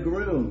of the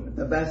groom,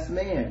 the best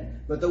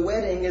man. But the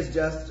wedding is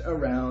just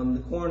around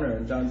the corner.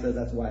 And John says,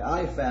 that's why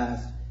I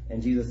fast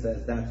And Jesus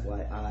says, that's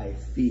why I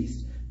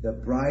feast. The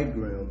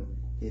bridegroom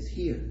is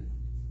here.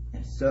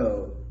 And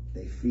so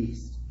they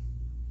feast.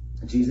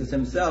 Jesus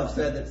himself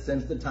said that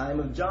since the time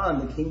of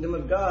John, the kingdom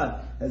of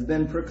God has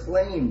been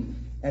proclaimed,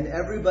 and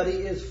everybody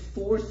is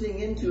forcing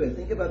into it.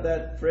 Think about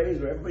that phrase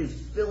where everybody's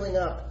filling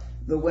up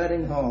the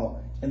wedding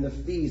hall and the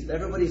feast.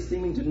 Everybody's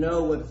seeming to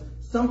know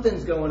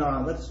something's going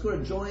on. Let's sort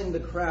of join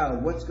the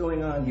crowd. What's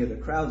going on here? The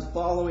crowd's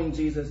following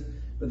Jesus,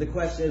 but the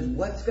question is,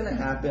 what's going to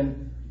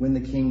happen when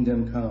the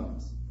kingdom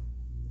comes?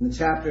 In the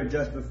chapter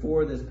just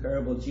before this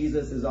parable,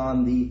 Jesus is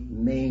on the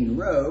main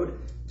road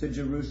to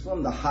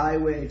Jerusalem, the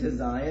highway to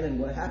Zion, and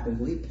what happens?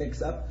 Well, he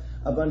picks up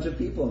a bunch of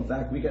people. In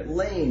fact, we get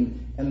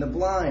lame and the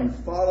blind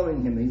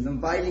following him. He's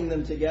inviting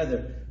them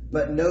together.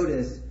 But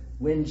notice,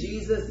 when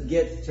Jesus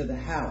gets to the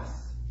house,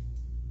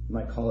 you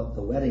might call it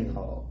the wedding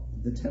hall,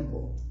 the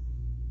temple,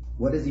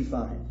 what does he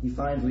find? He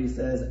finds what he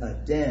says, a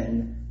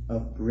den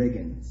of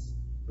brigands.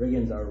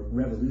 Brigands are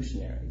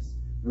revolutionaries,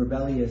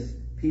 rebellious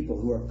people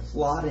who are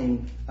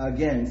plotting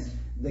against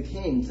the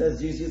king. It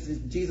says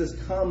Jesus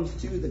comes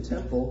to the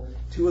temple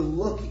to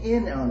look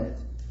in on it,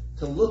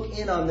 to look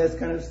in on this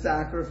kind of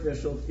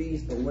sacrificial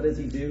feast. But what does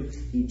he do?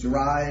 He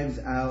drives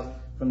out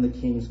from the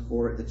king's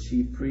court the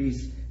chief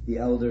priests, the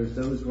elders,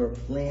 those who are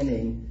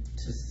planning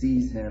to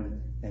seize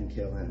him and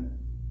kill him.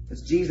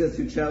 It's Jesus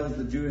who tells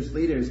the Jewish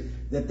leaders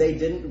that they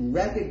didn't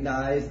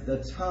recognize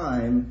the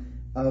time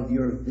of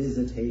your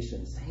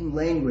visitation. Same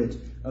language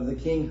of the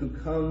king who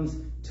comes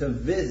to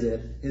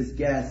visit his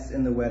guests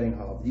in the wedding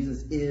hall.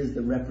 Jesus is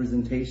the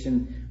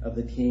representation of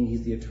the king.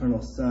 He's the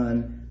eternal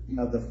son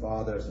of the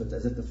Father. So it's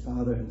as if the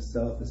Father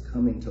himself is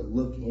coming to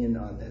look in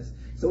on this.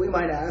 So we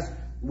might ask,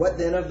 what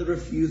then of the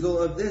refusal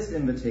of this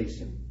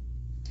invitation?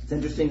 It's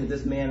interesting that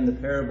this man in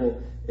the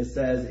parable, it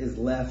says, is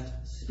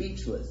left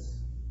speechless.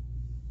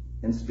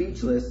 And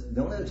speechless,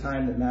 the only other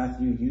time that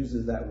Matthew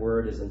uses that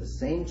word is in the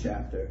same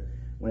chapter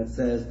when it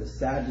says the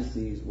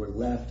Sadducees were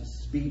left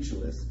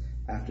speechless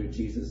after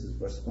Jesus'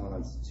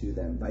 response to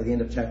them. By the end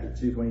of chapter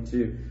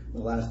 2:22, the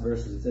last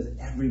verses, it says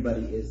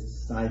everybody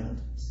is silent,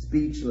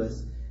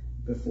 speechless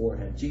before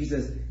him.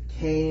 Jesus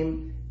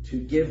came to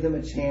give them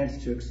a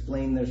chance to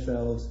explain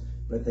themselves,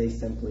 but they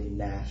simply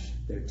gnashed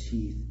their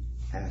teeth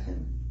at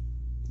him.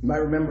 You might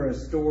remember a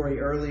story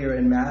earlier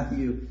in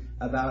Matthew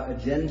about a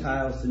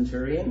Gentile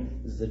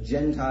centurion. This is a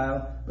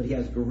Gentile, but he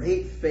has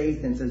great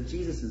faith, and says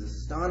Jesus is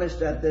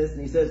astonished at this,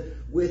 and he says,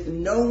 with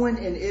no one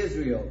in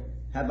Israel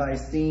have I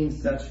seen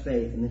such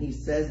faith. And then he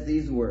says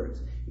these words.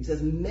 He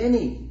says,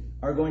 many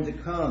are going to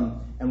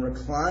come and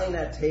recline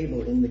at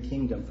table in the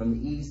kingdom, from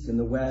the east and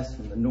the west,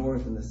 from the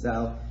north and the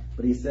south.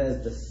 But he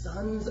says, the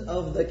sons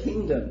of the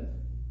kingdom,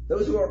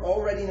 those who are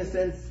already in a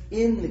sense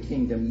in the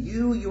kingdom,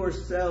 you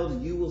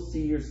yourselves, you will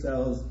see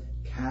yourselves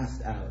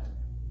cast out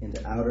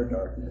into outer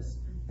darkness,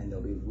 and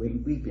there'll be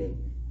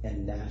weeping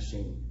and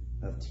gnashing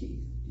of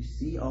teeth. You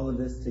see all of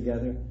this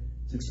together?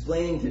 It's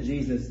explaining to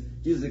Jesus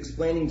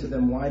explaining to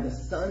them why the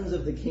sons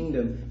of the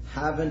kingdom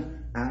haven't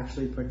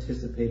actually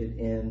participated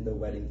in the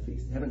wedding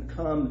feast. They haven't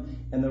come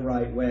in the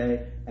right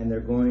way, and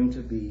they're going to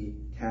be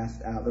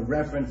cast out. The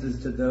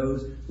references to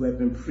those who have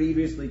been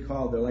previously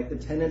called, they're like the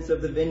tenants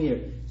of the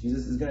vineyard.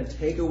 Jesus is going to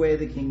take away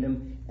the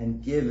kingdom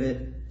and give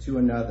it to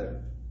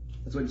another.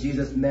 That's what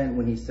Jesus meant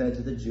when he said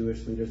to the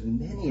Jewish leaders,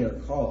 many are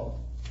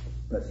called,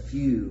 but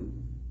few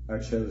are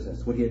chosen.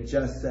 It's what he had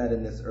just said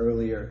in this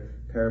earlier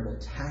parable.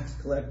 Tax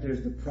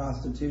collectors, the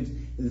prostitutes,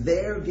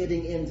 they're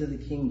getting into the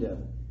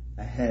kingdom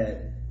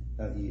ahead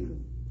of you.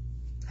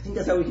 I think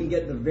that's how we can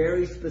get the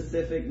very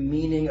specific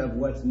meaning of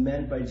what's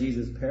meant by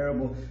Jesus'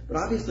 parable. But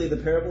obviously the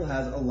parable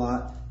has a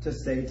lot to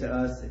say to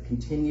us, a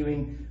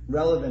continuing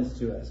relevance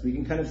to us. We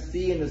can kind of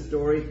see in the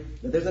story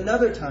that there's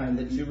another time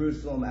that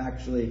Jerusalem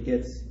actually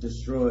gets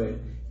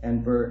destroyed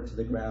and burnt to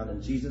the ground.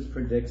 And Jesus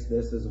predicts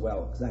this as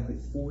well. Exactly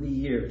 40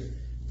 years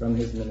from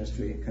his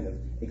ministry, kind of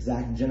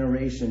exact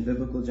generation,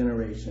 biblical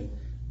generation,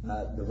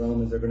 the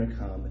Romans are going to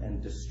come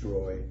and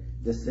destroy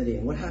the city.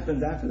 And what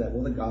happens after that?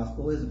 Well, the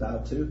gospel is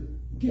about to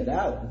get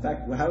out. In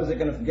fact, how is it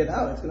going to get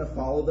out? It's going to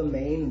follow the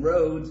main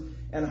roads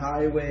and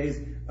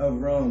highways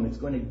of Rome. It's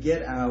going to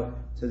get out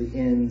to the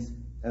ends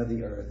of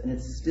the earth. And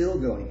it's still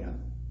going out.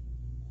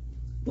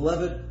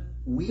 Beloved,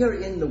 we are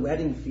in the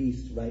wedding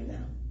feast right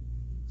now.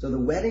 So the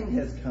wedding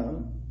has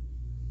come.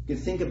 You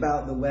can think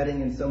about the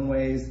wedding in some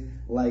ways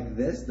like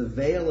this. The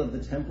veil of the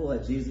temple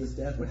at Jesus'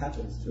 death. What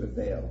happens to a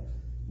veil?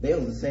 Veil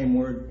is the same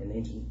word in the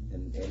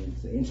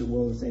ancient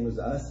world, the same as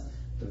us.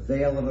 The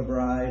veil of a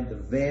bride, the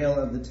veil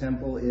of the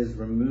temple is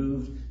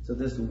removed so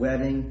this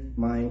wedding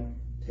might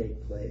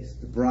take place.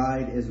 The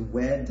bride is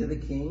wed to the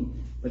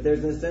king, but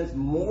there's in a sense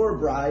more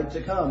bride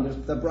to come. There's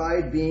the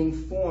bride being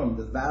formed.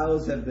 The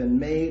vows have been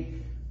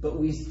made, but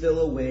we still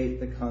await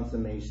the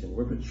consummation.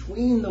 We're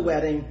between the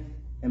wedding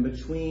and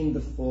between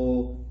the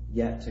full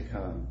yet to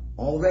come.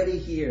 Already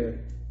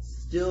here,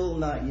 still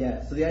not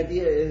yet. So the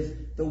idea is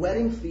the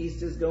wedding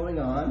feast is going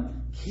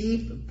on.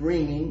 Keep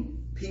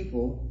bringing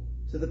people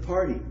to the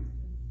party.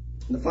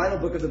 In the final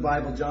book of the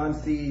Bible, John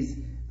sees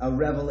a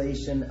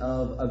revelation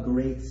of a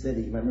great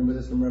city. You might remember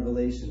this from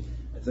Revelation.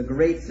 A It's a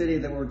great city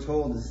that we're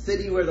told, the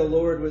city where the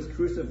Lord was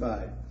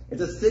crucified.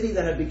 It's a city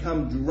that had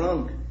become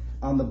drunk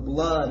on the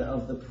blood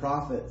of the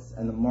prophets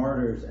and the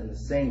martyrs and the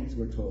saints,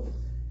 we're told.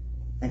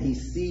 And he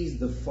sees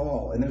the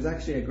fall. And there's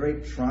actually a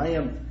great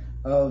triumph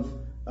of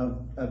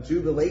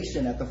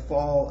jubilation at the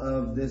fall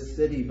of this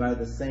city by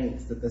the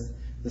saints. That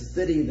the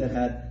city that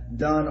had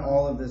done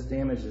all of this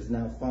damage is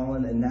now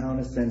fallen, and now in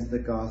a sense the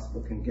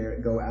gospel can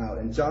go out.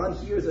 And John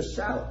hears a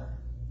shout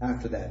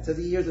after that. It says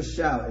he hears a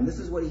shout, and this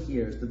is what he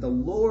hears: that the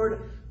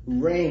Lord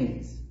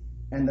reigns,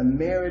 and the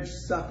marriage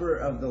supper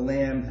of the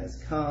Lamb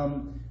has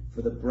come,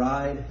 for the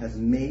bride has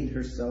made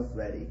herself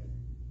ready.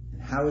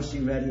 And how is she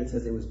ready? It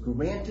says it was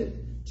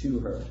granted to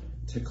her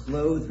to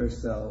clothe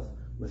herself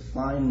with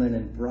fine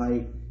linen,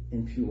 bright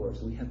and pure.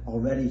 So we have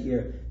already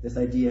here this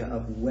idea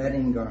of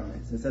wedding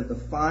garments. It says the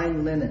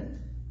fine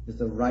linen is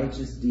the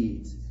righteous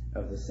deeds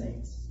of the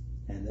saints.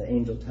 And the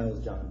angel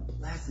tells John,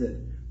 blessed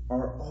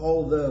are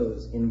all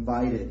those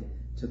invited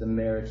to the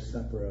marriage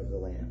supper of the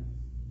Lamb.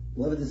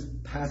 Beloved, this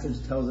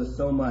passage tells us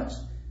so much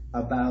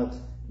about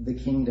the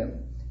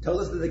kingdom. It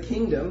tells us that the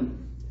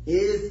kingdom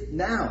is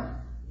now,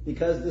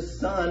 because the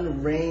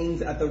Son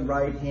reigns at the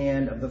right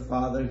hand of the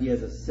Father. He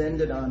has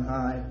ascended on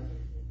high,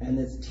 and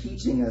it's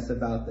teaching us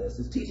about this.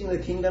 It's teaching the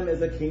kingdom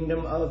is a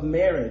kingdom of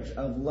marriage,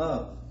 of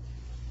love.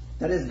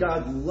 That is,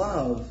 God's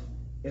love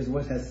is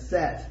what has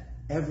set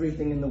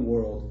everything in the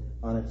world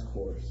on its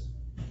course.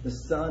 The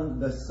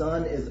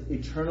Son is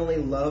eternally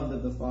loved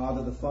of the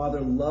Father. The Father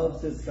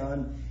loves his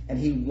Son, and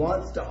he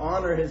wants to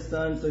honor his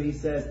Son, so he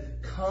says,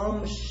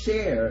 come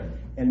share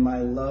in my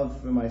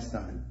love for my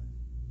Son.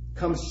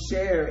 Come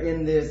share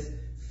in this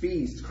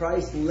feast.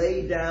 Christ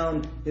laid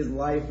down his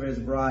life for his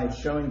bride,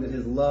 showing that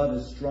his love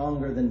is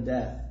stronger than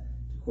death,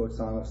 to quote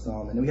Song of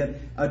Solomon. And we have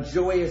a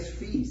joyous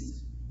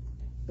feast.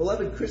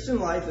 Beloved, Christian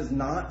life is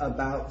not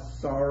about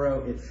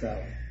sorrow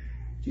itself.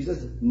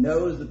 Jesus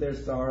knows that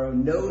there's sorrow,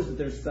 knows that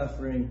there's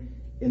suffering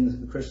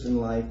in the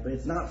Christian life, but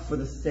it's not for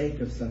the sake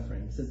of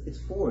suffering. He says it's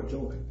for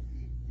joy.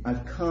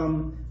 I've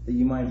come that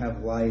you might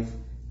have life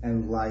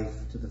and life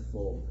to the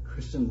full. The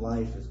Christian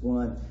life is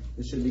one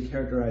that should be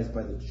characterized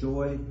by the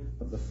joy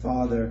of the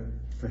Father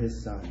for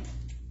his Son.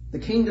 The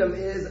kingdom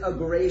is a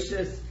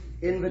gracious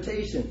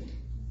invitation.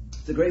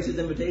 It's a gracious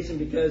invitation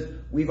because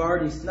we've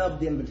already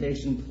snubbed the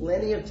invitation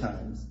plenty of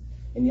times,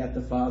 and yet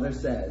the Father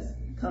says,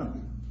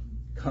 come.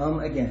 Come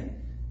again.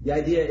 The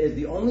idea is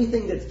the only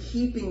thing that's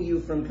keeping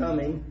you from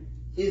coming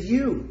is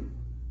you,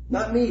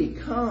 not me.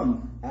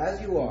 Come as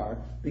you are,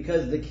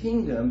 because the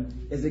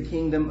kingdom is a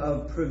kingdom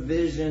of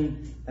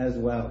provision as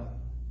well.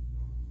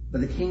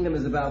 But the kingdom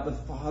is about the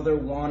Father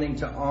wanting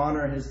to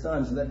honor his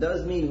Son. So that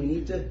does mean we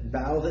need to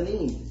bow the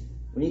knee.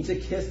 We need to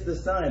kiss the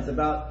Son. It's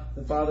about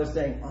the Father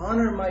saying,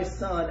 honor my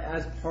Son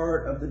as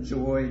part of the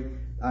joy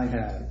I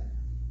have.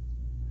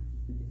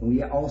 And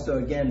we also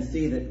again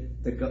see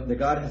that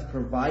God has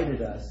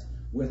provided us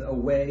with a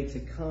way to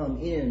come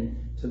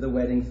in to the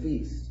wedding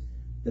feast.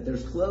 That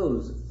there's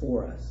clothes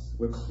for us.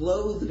 We're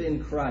clothed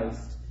in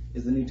Christ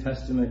is the New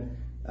Testament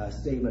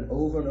statement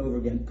over and over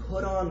again.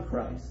 Put on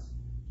Christ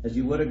as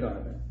you would a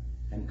garment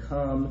and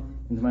come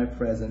into my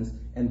presence.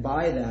 And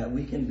by that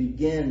we can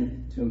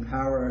begin to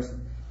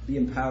be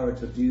empowered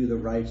to do the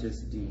righteous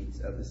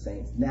deeds of the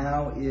saints.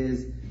 Now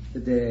is the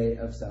day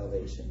of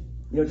salvation.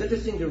 You know, it's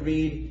interesting to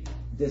read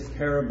this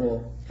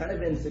parable kind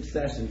of in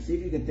succession. See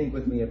if you can think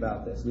with me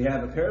about this. We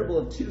have a parable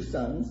of two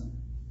sons,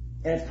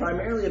 and it's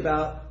primarily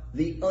about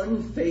the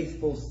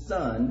unfaithful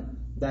son,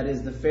 that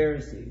is the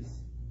Pharisees,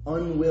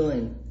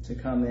 unwilling to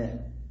come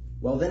in.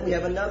 Well, then we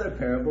have another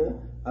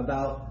parable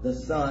about the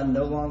son,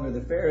 no longer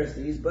the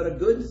Pharisees, but a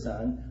good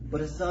son,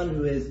 but a son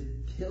who is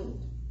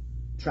killed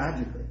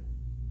tragically.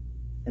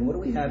 And what do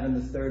we have in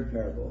the third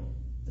parable?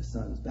 The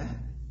son's back.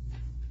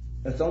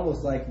 It's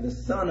almost like the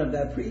son of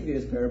that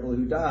previous parable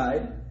who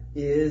died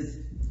is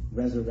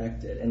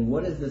resurrected. And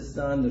what is the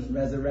son, this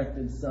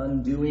resurrected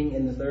son, doing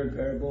in the third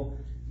parable?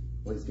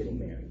 Well, he's getting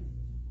married.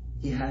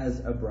 He has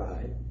a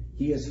bride.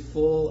 He is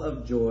full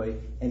of joy,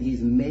 and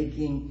he's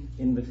making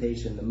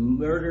invitation. The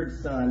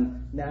murdered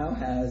son now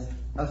has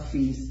a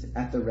feast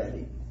at the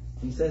ready.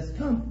 He says,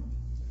 come,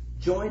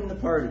 join the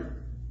party.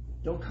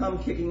 Don't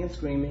come kicking and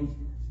screaming.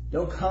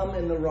 Don't come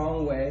in the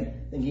wrong way,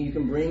 thinking you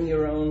can bring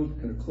your own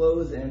kind of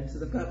clothes in. He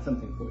says, I've got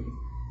something for you.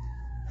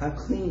 Have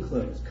clean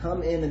clothes.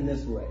 Come in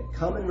this way.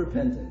 Come in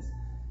repentance.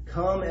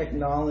 Come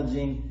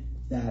acknowledging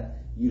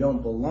that you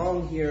don't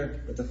belong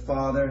here, but the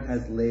Father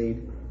has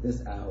laid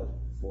this out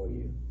for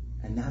you.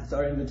 And that's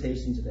our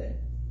invitation today.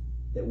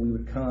 That we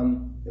would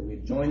come, that we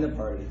would join the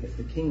party. It's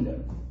the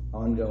kingdom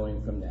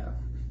ongoing from now.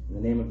 In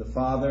the name of the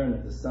Father, and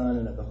of the Son,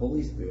 and of the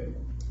Holy Spirit.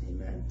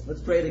 Amen.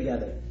 Let's pray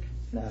together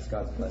and ask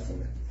God's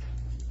blessing.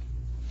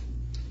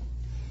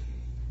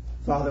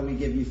 Father, we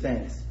give you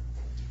thanks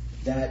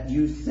that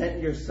you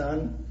sent your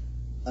Son,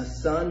 a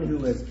Son who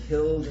was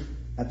killed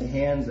at the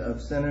hands of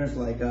sinners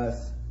like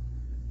us,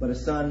 but a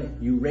Son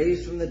you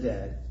raised from the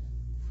dead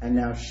and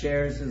now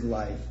shares his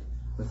life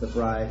with the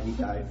bride he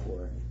died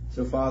for.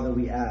 So, Father,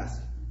 we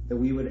ask that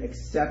we would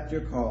accept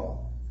your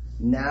call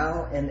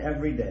now and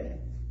every day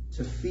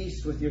to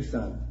feast with your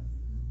Son,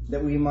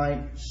 that we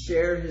might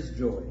share his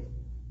joy,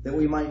 that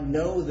we might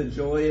know the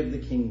joy of the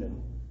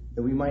kingdom,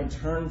 that we might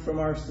turn from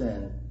our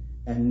sin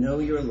and know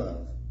your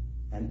love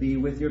and be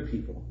with your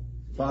people.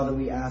 Father,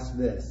 we ask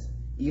this,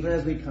 even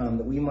as we come,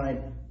 that we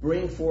might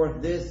bring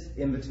forth this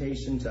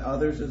invitation to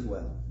others as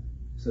well,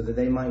 so that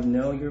they might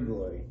know your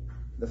glory,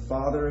 the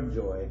Father of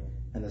joy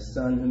and the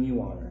Son whom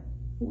you honor.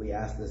 We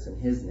ask this in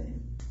his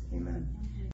name. Amen.